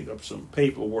to pick up some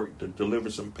paperwork, to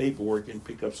deliver some paperwork and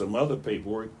pick up some other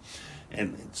paperwork.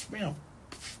 And it smelled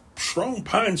strong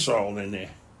Pine Sol in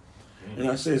there. Mm-hmm.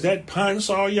 And I said, is that Pine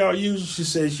Sol y'all use? She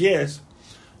says, yes.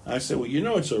 I said, well, you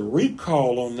know, it's a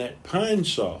recall on that Pine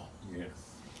Sol. Yes.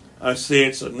 I said,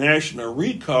 it's a national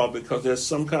recall because there's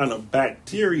some kind of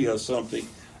bacteria or something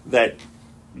that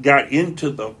got into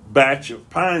the batch of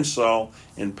Pine Sol,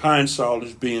 and Pine Sol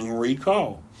is being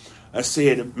recalled. I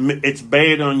said, it's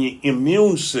bad on your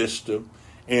immune system,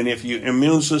 and if your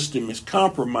immune system is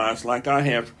compromised, like I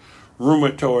have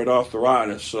rheumatoid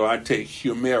arthritis, so I take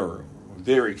Humira,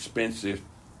 very expensive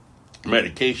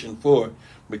medication for it,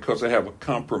 because I have a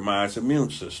compromised immune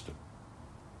system.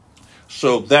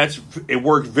 So it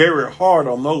works very hard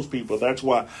on those people. That's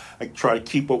why I try to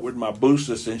keep up with my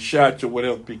boosters and shots or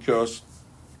whatever, because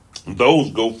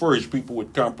those go first, people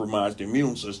with compromised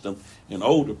immune system and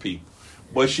older people.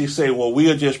 But she said, well,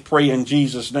 we'll just pray in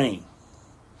Jesus' name.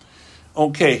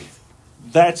 Okay,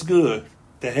 that's good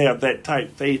to have that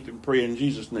type faith and pray in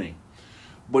Jesus' name.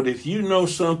 But if you know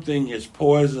something is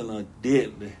poison or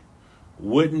deadly,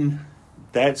 wouldn't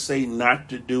that say not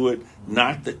to do it,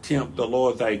 not to tempt the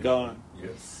Lord thy God?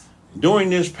 Yes.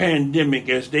 During this pandemic,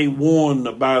 as they warned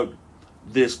about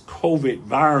this COVID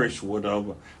virus,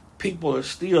 whatever, people are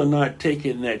still not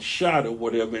taking that shot or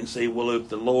whatever and say, well, if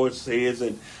the Lord says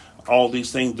and all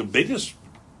these things, the biggest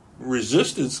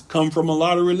resistance come from a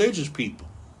lot of religious people.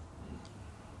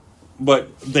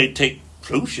 But they take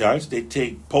flu shots, they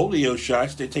take polio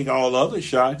shots, they take all other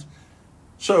shots.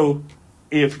 So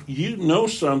if you know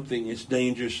something is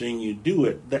dangerous and you do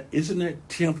it, isn't that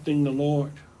tempting the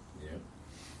Lord? Yeah.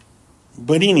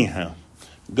 But anyhow,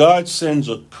 God sends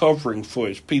a covering for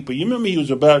his people. You remember he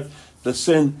was about to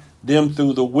send them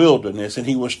through the wilderness, and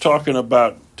he was talking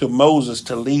about to Moses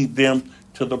to lead them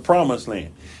to the promised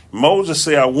land. Moses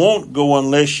said, I won't go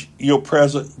unless your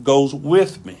presence goes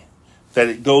with me, that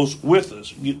it goes with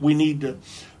us. We need to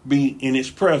be in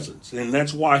his presence. And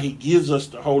that's why he gives us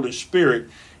the Holy Spirit.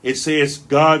 It says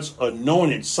God's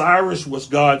anointed. Cyrus was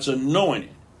God's anointed.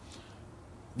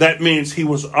 That means he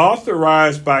was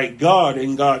authorized by God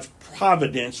and God's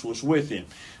providence was with him.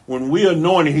 When we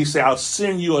anointed, he said, I'll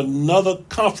send you another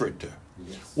comforter.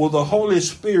 Yes. Well, the Holy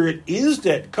Spirit is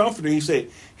that comforter. He said,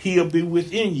 he'll be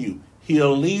within you.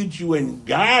 He'll lead you and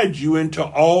guide you into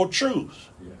all truth.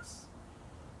 Yes.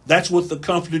 That's what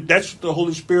that's what the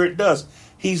Holy Spirit does.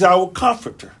 He's our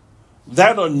comforter.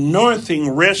 That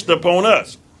anointing rests upon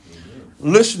us. Amen.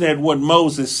 Listen at what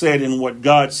Moses said and what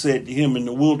God said to him in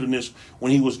the wilderness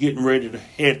when he was getting ready to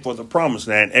head for the promised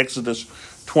land. Exodus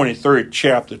 23rd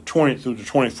chapter, 20 through the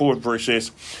 24th verse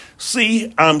says,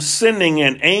 see, I'm sending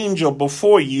an angel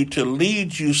before you to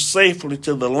lead you safely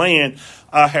to the land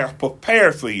I have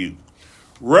prepared for you.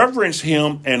 Reverence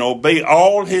him and obey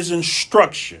all his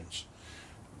instructions.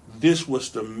 This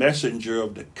was the messenger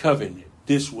of the covenant.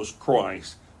 This was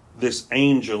Christ. This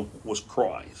angel was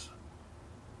Christ.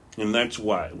 And that's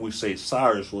why we say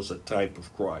Cyrus was a type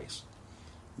of Christ.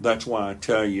 That's why I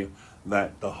tell you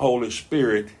that the Holy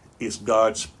Spirit is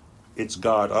God's. It's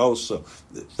God also.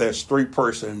 There's three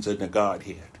persons in the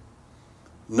Godhead.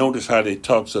 Notice how they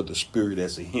talks of the Spirit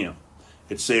as a him.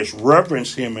 It says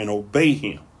reverence him and obey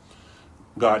him.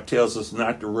 God tells us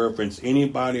not to reverence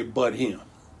anybody but him.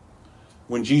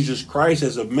 when Jesus Christ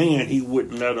as a man, he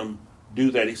wouldn't let them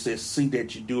do that. He says, see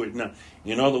that you do it now.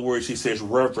 In other words, he says,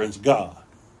 reverence God.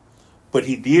 But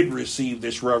he did receive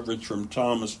this reverence from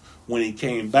Thomas when he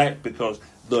came back, because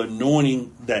the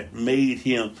anointing that made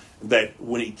him, that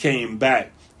when he came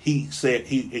back, he said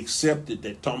he accepted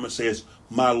that Thomas says,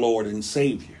 my Lord and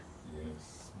Savior.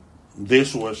 Yes.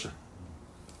 This was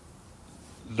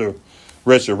the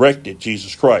resurrected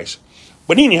Jesus Christ.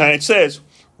 But anyhow, it says,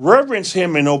 reverence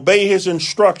him and obey his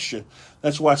instruction.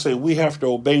 That's why I say we have to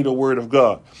obey the word of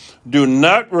God. Do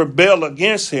not rebel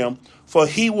against him, for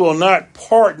he will not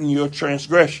pardon your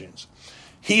transgressions.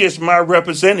 He is my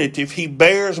representative. He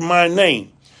bears my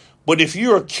name. But if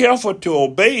you are careful to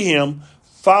obey him,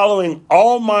 following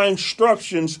all my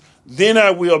instructions, then I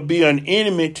will be an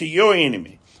enemy to your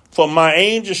enemy. For my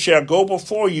angels shall go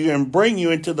before you and bring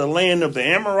you into the land of the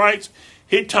Amorites,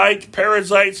 Hittites,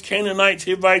 Perizzites, Canaanites,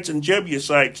 Hivites, and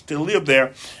Jebusites to live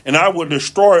there, and I will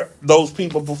destroy those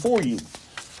people before you.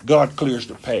 God clears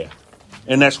the path.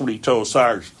 And that's what he told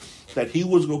Cyrus, that he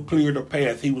was going to clear the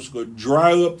path. He was going to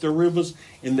dry up the rivers,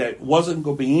 and that wasn't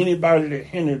going to be anybody that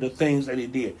hindered the things that he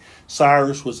did.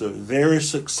 Cyrus was a very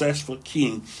successful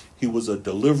king. He was a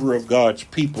deliverer of God's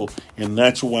people, and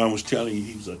that's why I was telling you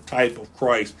he was a type of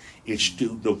Christ. It's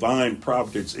to divine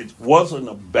providence. It wasn't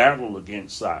a battle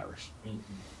against Cyrus.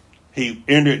 He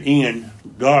entered in.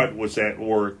 God was at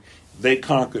work. They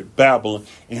conquered Babylon,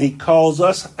 and he calls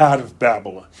us out of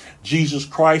Babylon. Jesus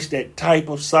Christ, that type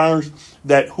of Cyrus,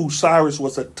 that who Cyrus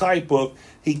was a type of,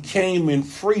 he came and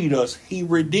freed us. He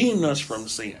redeemed us from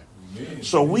sin. Amen.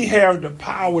 So we have the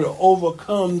power to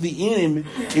overcome the enemy.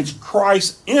 It's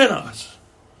Christ in us.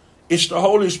 It's the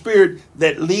Holy Spirit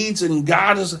that leads and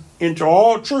guides us into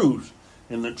all truth,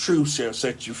 and the truth shall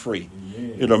set you free.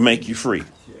 Amen. It'll make you free.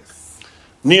 Yes.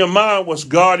 Nehemiah was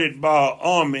guarded by an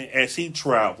army as he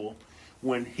traveled.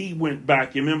 When he went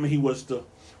back, you remember he was the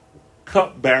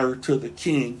cupbearer to the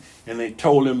king, and they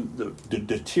told him the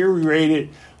deteriorated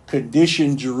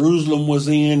condition Jerusalem was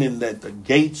in, and that the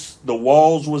gates, the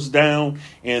walls was down,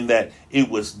 and that it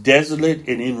was desolate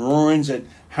and in ruins, and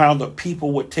how the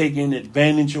people were taking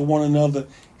advantage of one another.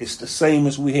 It's the same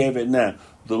as we have it now.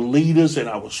 The leaders and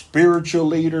our spiritual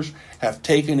leaders have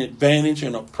taken advantage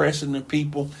and oppressing the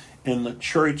people, and the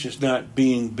church is not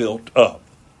being built up.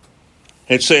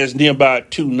 It says nearby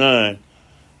 2:9,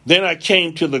 then I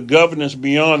came to the governors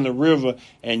beyond the river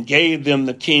and gave them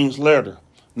the king's letter.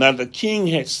 Now the king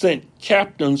had sent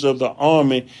captains of the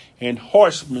army and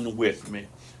horsemen with me.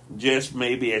 Just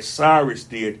maybe as Cyrus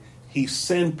did, he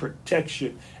sent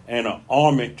protection and an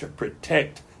army to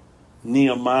protect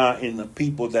Nehemiah and the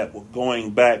people that were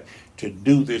going back to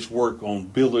do this work on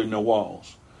building the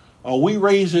walls. Are we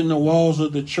raising the walls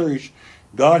of the church?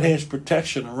 God has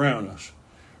protection around us.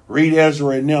 Read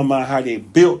Ezra and Nehemiah, how they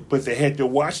built, but they had to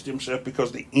watch themselves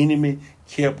because the enemy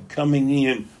kept coming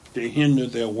in to hinder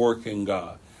their work in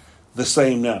God. The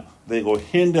same now. They will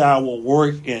hinder our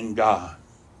work in God.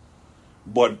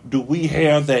 But do we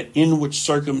have that inward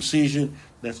circumcision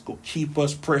that's going to keep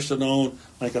us pressing on?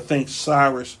 Like I think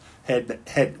Cyrus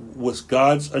was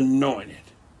God's anointed.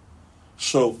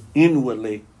 So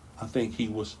inwardly, I think he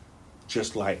was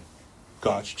just like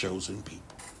God's chosen people.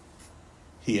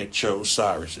 He had chose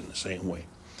Cyrus in the same way.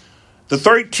 The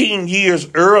 13 years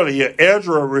earlier,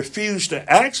 Ezra refused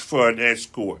to ask for an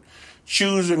escort,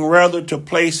 choosing rather to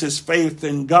place his faith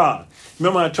in God.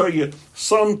 Remember I told you,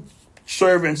 some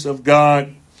servants of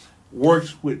God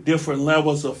works with different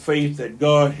levels of faith that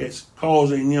God has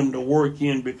causing them to work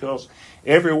in, because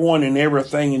everyone and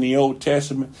everything in the Old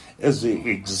Testament is the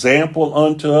example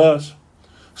unto us.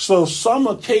 So some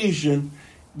occasion,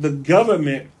 the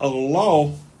government, a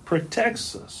law,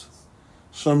 protects us.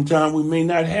 Sometimes we may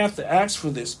not have to ask for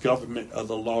this government of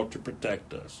the law to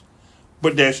protect us.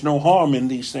 But there's no harm in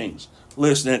these things.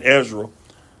 Listen at Ezra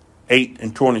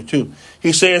 8:22.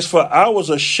 He says, for I was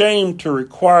ashamed to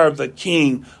require of the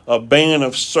king a band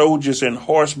of soldiers and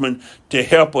horsemen to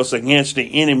help us against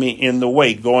the enemy in the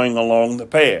way going along the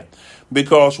path.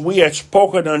 Because we had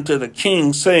spoken unto the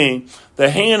king, saying,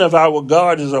 the hand of our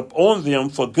God is upon them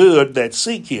for good that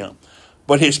seek him.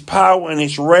 But his power and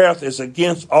his wrath is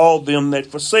against all them that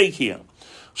forsake him.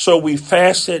 So we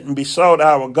fasted and besought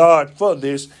our God for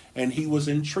this, and he was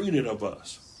entreated of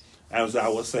us. As I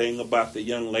was saying about the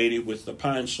young lady with the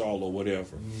pine sol or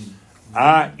whatever.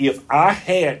 If I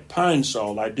had pine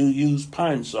sol, I do use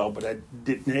pine sol, but I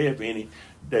didn't have any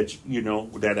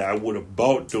that I would have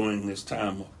bought during this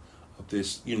time of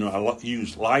this. I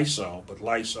use Lysol, but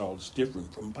Lysol is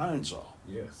different from pine sol.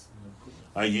 Yes.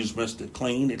 I use Mr.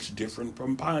 Clean. It's different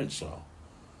from pine sol.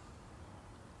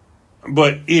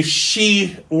 But if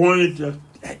she wanted to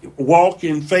walk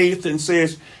in faith and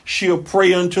says she'll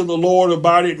pray unto the Lord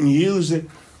about it and use it,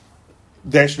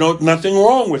 there's nothing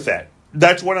wrong with that.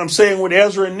 That's what I'm saying with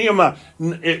Ezra and Nehemiah.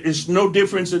 It's no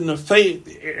difference in the faith.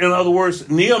 In other words,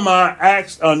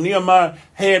 Nehemiah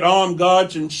had armed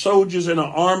guards and soldiers and an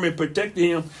army protecting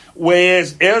him,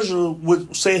 whereas Ezra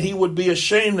would say he would be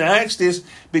ashamed to ask this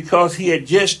because he had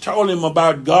just told him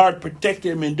about God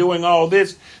protecting him and doing all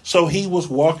this, so he was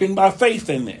walking by faith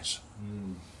in this.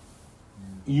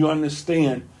 You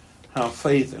understand how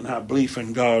faith and how belief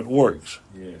in God works.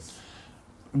 Yes.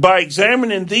 By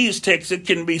examining these texts, it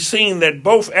can be seen that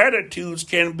both attitudes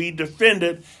can be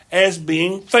defended as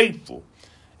being faithful.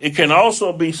 It can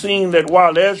also be seen that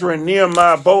while Ezra and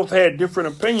Nehemiah both had different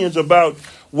opinions about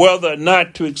whether or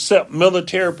not to accept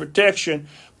military protection,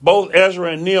 both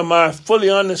Ezra and Nehemiah fully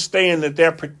understand that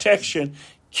their protection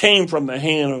came from the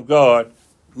hand of God,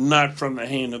 not from the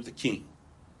hand of the king.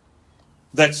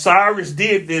 That Cyrus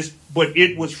did this, but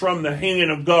it was from the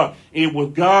hand of God. It was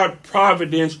God's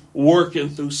providence working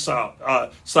through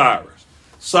Cyrus.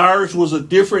 Cyrus was a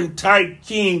different type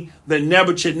king than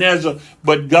Nebuchadnezzar,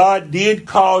 but God did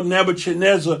call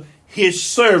Nebuchadnezzar his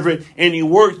servant, and he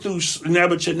worked through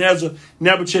Nebuchadnezzar.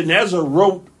 Nebuchadnezzar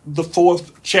wrote the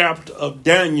 4th chapter of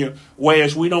Daniel,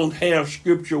 whereas we don't have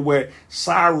scripture where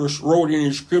Cyrus wrote in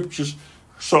his scriptures.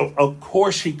 So, of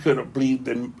course, he could have believed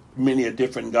in many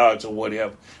different gods or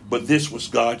whatever, but this was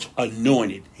God's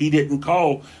anointed. He didn't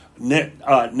call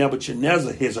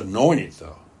Nebuchadnezzar his anointed,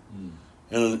 though.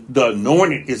 And the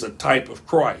anointed is a type of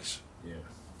Christ. Yeah.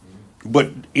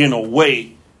 But in a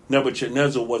way,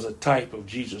 Nebuchadnezzar was a type of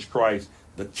Jesus Christ,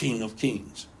 the King of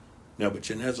Kings.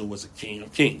 Nebuchadnezzar was a King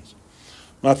of Kings.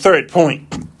 My third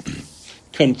point,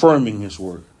 confirming his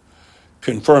word.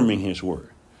 Confirming his word.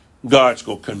 God's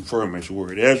going to confirm his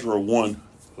word. Ezra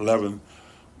 1:1-11.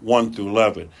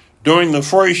 During the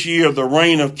first year of the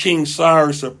reign of King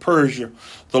Cyrus of Persia,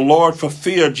 the Lord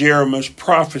fulfilled Jeremiah's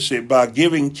prophecy by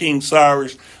giving King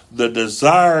Cyrus the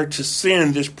desire to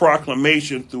send this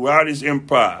proclamation throughout his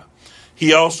empire.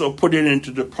 He also put it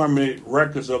into the permanent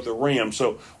records of the realm.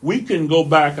 So we can go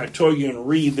back, I told you, and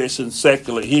read this in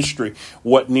secular history,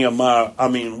 what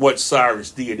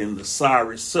Cyrus did in the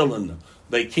Cyrus cylinder.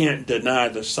 They can't deny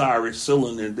the Cyrus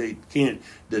cylinder. They can't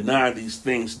deny these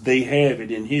things. They have it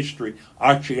in history.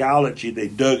 Archaeology, they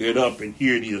dug it up, and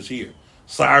here it is here.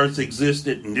 Cyrus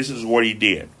existed, and this is what he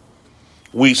did.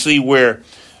 We see where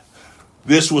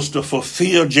this was to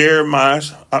fulfill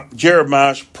Jeremiah's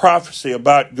prophecy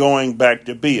about going back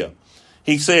to Baal.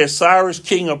 He says, Cyrus,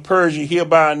 king of Persia,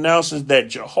 hereby announces that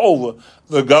Jehovah,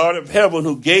 the God of heaven,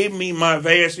 who gave me my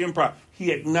vast empire,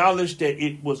 he acknowledged that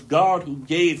it was God who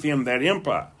gave him that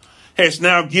empire, has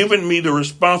now given me the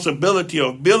responsibility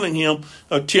of building him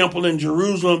a temple in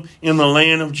Jerusalem in the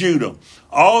land of Judah.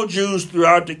 All Jews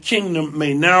throughout the kingdom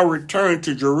may now return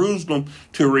to Jerusalem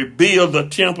to rebuild the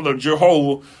temple of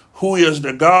Jehovah, who is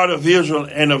the God of Israel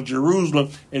and of Jerusalem,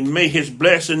 and may his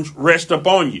blessings rest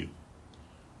upon you.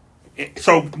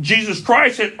 So Jesus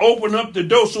Christ had opened up the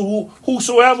door so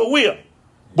whosoever will.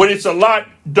 But it's a lot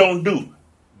don't do.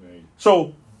 Right.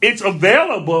 So it's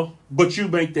available, but you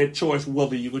make that choice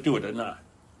whether you can do it or not.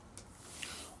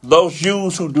 Those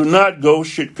Jews who do not go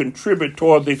should contribute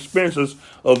toward the expenses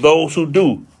of those who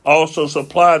do. Also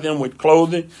supply them with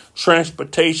clothing,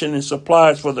 transportation, and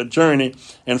supplies for the journey,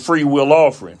 and free will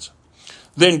offerings.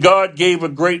 Then God gave a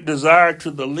great desire to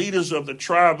the leaders of the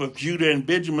tribe of Judah and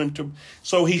Benjamin,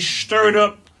 so he stirred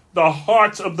up the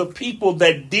hearts of the people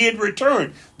that did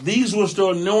return. These was the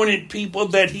anointed people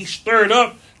that he stirred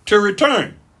up to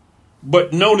return.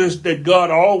 But notice that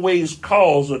God always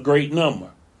calls a great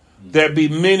number. There be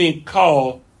many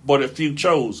called, but a few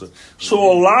chosen.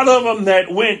 So a lot of them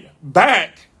that went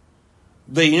back,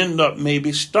 they end up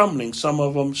maybe stumbling. Some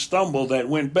of them stumbled that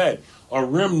went back. A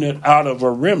remnant out of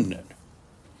a remnant.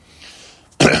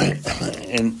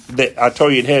 And I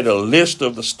told you it had a list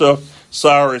of the stuff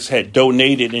Cyrus had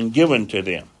donated and given to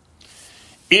them.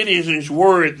 It is his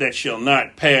word that shall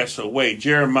not pass away.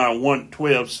 Jeremiah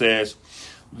 1:12 says,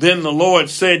 Then the Lord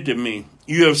said to me,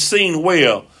 You have seen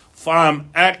well, for I am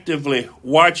actively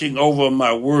watching over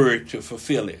my word to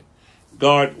fulfill it.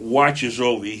 God watches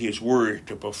over his word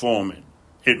to perform it.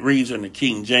 It reads in the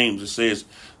King James, it says,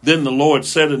 Then the Lord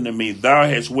said unto me, Thou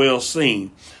hast well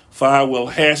seen, for I will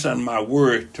hasten my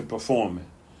word to perform it.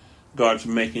 God's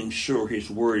making sure his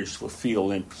word is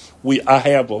fulfilled. And I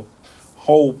have a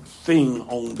whole thing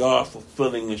on God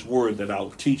fulfilling his word that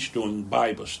I'll teach during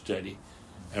Bible study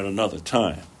at another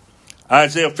time.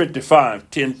 Isaiah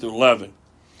 55:10-11.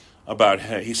 About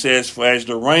her. He says, For as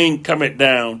the rain cometh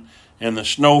down, and the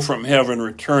snow from heaven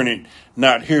returneth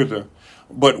not hither,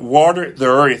 but water the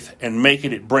earth and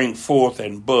maketh it bring forth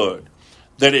and bud,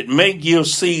 that it may give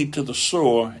seed to the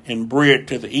sower and bread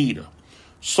to the eater.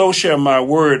 So shall my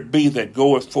word be that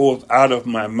goeth forth out of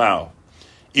my mouth.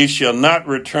 It shall not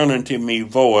return unto me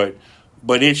void,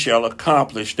 but it shall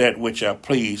accomplish that which I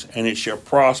please, and it shall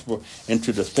prosper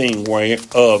into the thing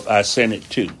whereof I sent it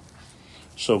to.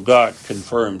 So God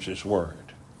confirms his word.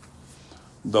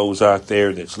 Those out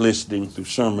there that's listening through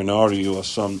sermon audio or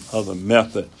some other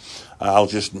method, I'll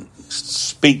just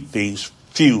speak these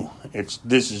few.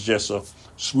 This is just a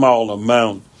small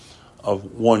amount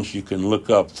of ones you can look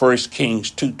up. 1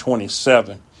 Kings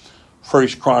 2:27, 1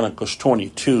 Chronicles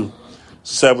 22,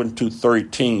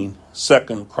 7-13,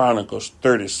 2 Chronicles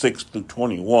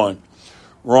 36-21,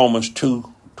 Romans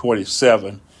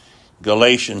 2:27,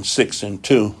 Galatians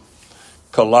 6:2,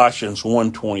 Colossians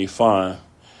 1:25,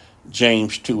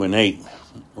 James 2:8,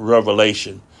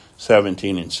 Revelation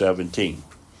 17:17.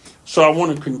 So I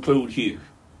want to conclude here.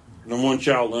 And I want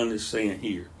y'all to understand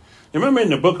here. Remember in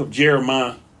the book of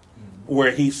Jeremiah,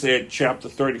 where he said, chapter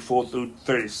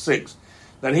 34-36,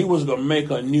 that he was going to make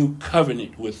a new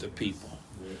covenant with the people.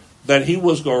 Yeah. That he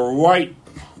was going to write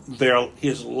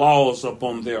his laws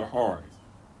upon their heart.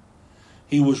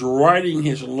 He was writing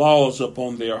his laws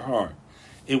upon their heart.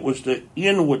 It was the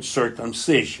inward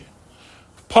circumcision.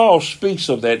 Paul speaks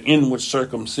of that inward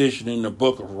circumcision in the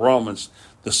book of Romans,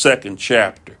 the 2nd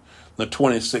chapter, the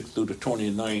 26th through the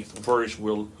 29th verse.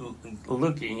 We're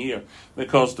looking here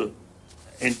because the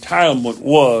entitlement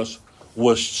was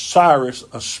Cyrus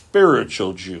a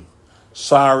spiritual Jew.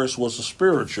 Cyrus was a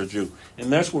spiritual Jew.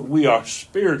 And that's what we are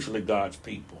spiritually, God's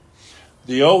people.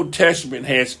 The Old Testament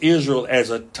has Israel as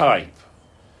a type.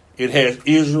 It has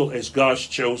Israel as God's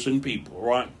chosen people,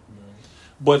 right?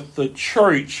 But the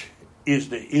church is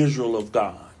the Israel of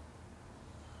God.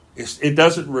 It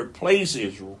doesn't replace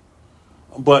Israel,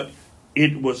 but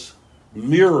it was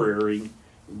mirroring.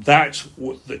 That's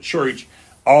what the church,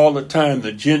 all the time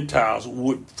the Gentiles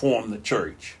would form the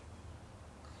church.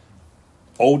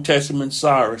 Old Testament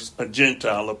Cyrus, a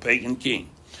Gentile, a pagan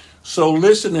king. So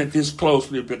listen at this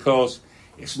closely, because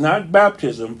it's not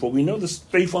baptism, for we know the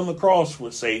thief on the cross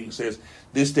was saying, it says,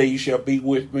 this day you shall be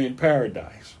with me in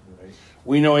paradise. Right.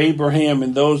 We know Abraham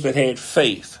and those that had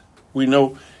faith. We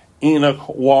know Enoch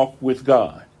walked with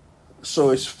God. So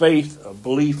it's faith, a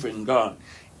belief in God.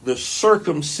 The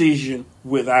circumcision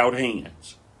without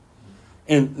hands.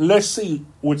 And let's see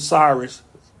what Cyrus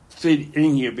fit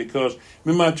in here, because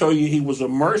remember I told you he was a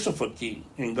merciful king.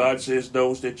 And God says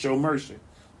those that show mercy,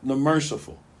 the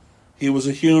merciful. He was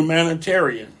a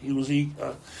humanitarian.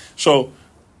 So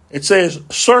it says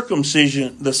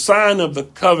circumcision, the sign of the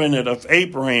covenant of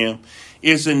Abraham,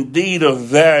 is indeed of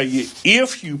value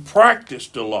if you practice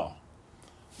the law.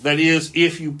 That is,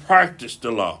 if you practice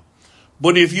the law.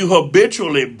 But if you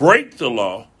habitually break the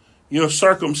law, your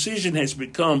circumcision has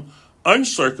become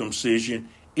uncircumcision.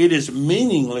 It is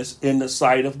meaningless in the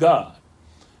sight of God.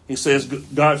 He says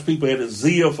God's people had a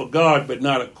zeal for God, but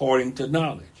not according to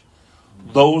knowledge.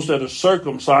 Those that are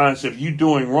circumcised, if you're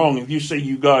doing wrong, if you say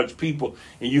you God's people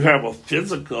and you have a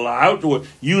physical outdoor,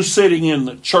 you sitting in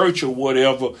the church or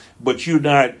whatever, but you're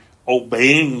not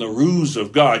obeying the rules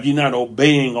of God. You're not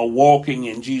obeying or walking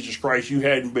in Jesus Christ. You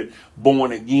hadn't been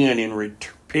born again and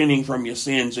repenting from your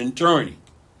sins and turning.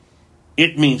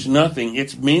 It means nothing.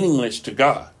 It's meaningless to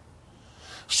God.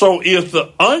 So if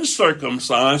the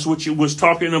uncircumcised, which it was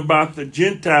talking about the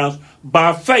Gentiles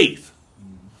by faith,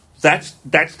 that's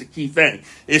the key thing.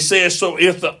 It says, so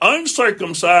if the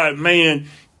uncircumcised man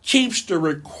keeps the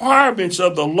requirements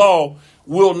of the law,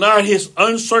 will not his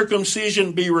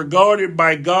uncircumcision be regarded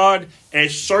by God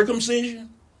as circumcision?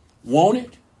 Won't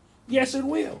it? Yes, it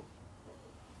will.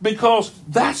 Because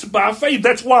that's by faith.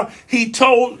 That's why he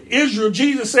told Israel,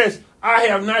 Jesus says, I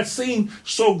have not seen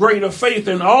so great a faith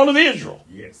in all of Israel.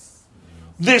 Yes.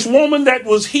 This woman that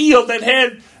was healed, that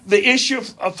had the issue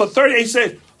for 30 days,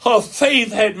 said her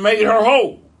faith had made her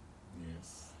whole.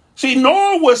 Yes. See,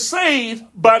 Noah was saved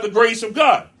by the grace of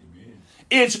God. Amen.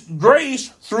 It's grace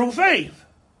through faith.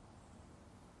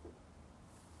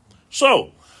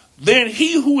 So, then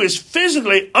he who is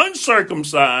physically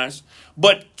uncircumcised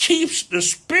but keeps the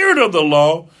spirit of the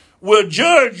law will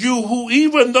judge you, who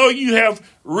even though you have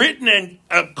written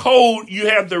a code, you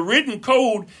have the written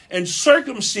code and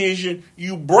circumcision,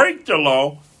 you break the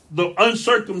law. The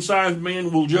uncircumcised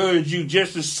man will judge you,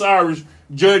 just as Cyrus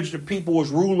judged the people, was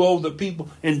rule over the people,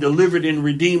 and delivered and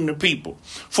redeemed the people.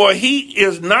 For he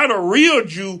is not a real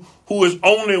Jew who is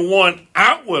only one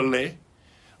outwardly,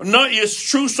 nor is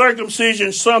true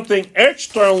circumcision something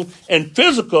external and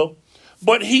physical,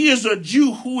 but he is a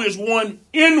Jew who is one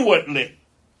inwardly.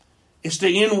 It's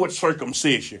the inward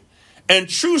circumcision. And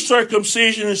true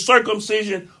circumcision is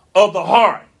circumcision of the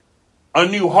heart. A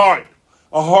new heart.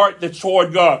 A heart that's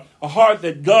toward God. A heart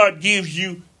that God gives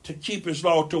you to keep his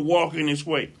law, to walk in his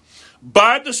way.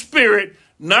 By the Spirit,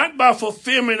 not by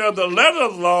fulfillment of the letter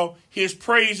of the law, his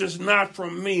praise is not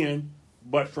from men,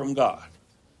 but from God.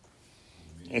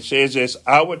 It says, as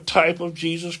our type of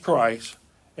Jesus Christ,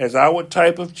 as our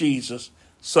type of Jesus,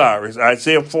 Cyrus.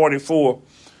 Isaiah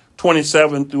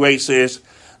 44:27-8 says,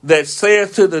 that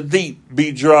saith to the deep,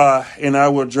 be dry, and I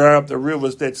will dry up the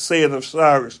rivers. That saith of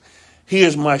Cyrus, he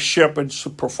is my shepherd to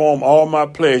perform all my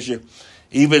pleasure.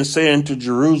 Even saying to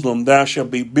Jerusalem, thou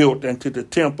shalt be built, and to the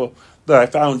temple thy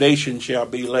foundation shall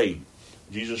be laid.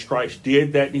 Jesus Christ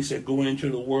did that, and he said, go into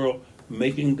the world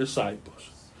making disciples.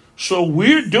 So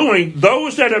we're doing,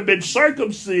 those that have been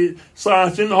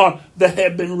circumcised in the heart, that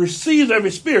have been received of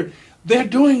his Spirit, they're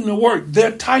doing the work.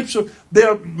 They're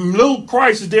little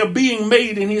Christs, they're being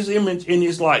made in his image, in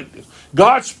his likeness.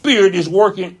 God's Spirit is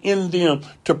working in them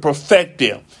to perfect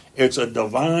them. It's a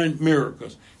divine miracle.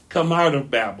 Come out of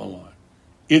Babylon.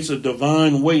 It's a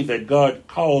divine way that God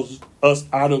calls us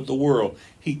out of the world.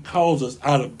 He calls us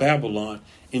out of Babylon,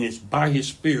 and it's by his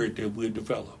Spirit that we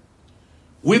develop.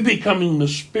 We're becoming the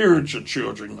spiritual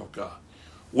children of God,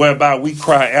 whereby we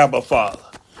cry, Abba, Father.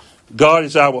 God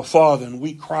is our Father, and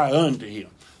we cry unto him.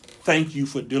 Thank you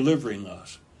for delivering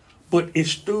us. But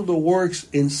it's through the works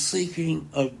and seeking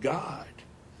of God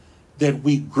that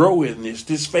we grow in this.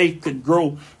 This faith could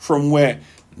grow from where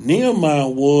Nehemiah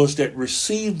was, that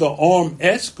received the armed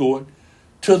escort,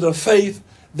 to the faith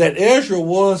that Ezra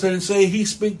was, and say he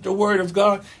speak the word of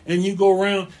God, and you go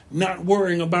around not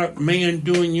worrying about man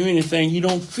doing you anything. You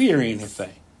don't fear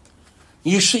anything.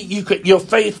 You see, your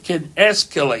faith can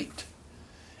escalate.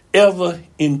 Ever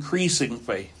increasing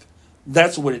faith.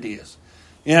 That's what it is.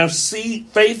 You have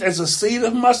faith as a seed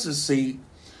of mustard seed,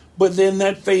 but then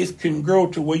that faith can grow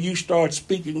to where you start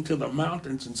speaking to the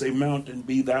mountains and say, mountain,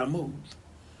 be thou moved.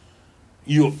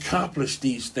 You accomplish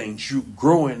these things. You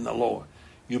grow in the Lord.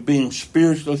 You're being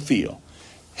spiritually filled.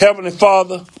 Heavenly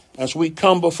Father, as we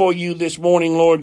come before you this morning, Lord,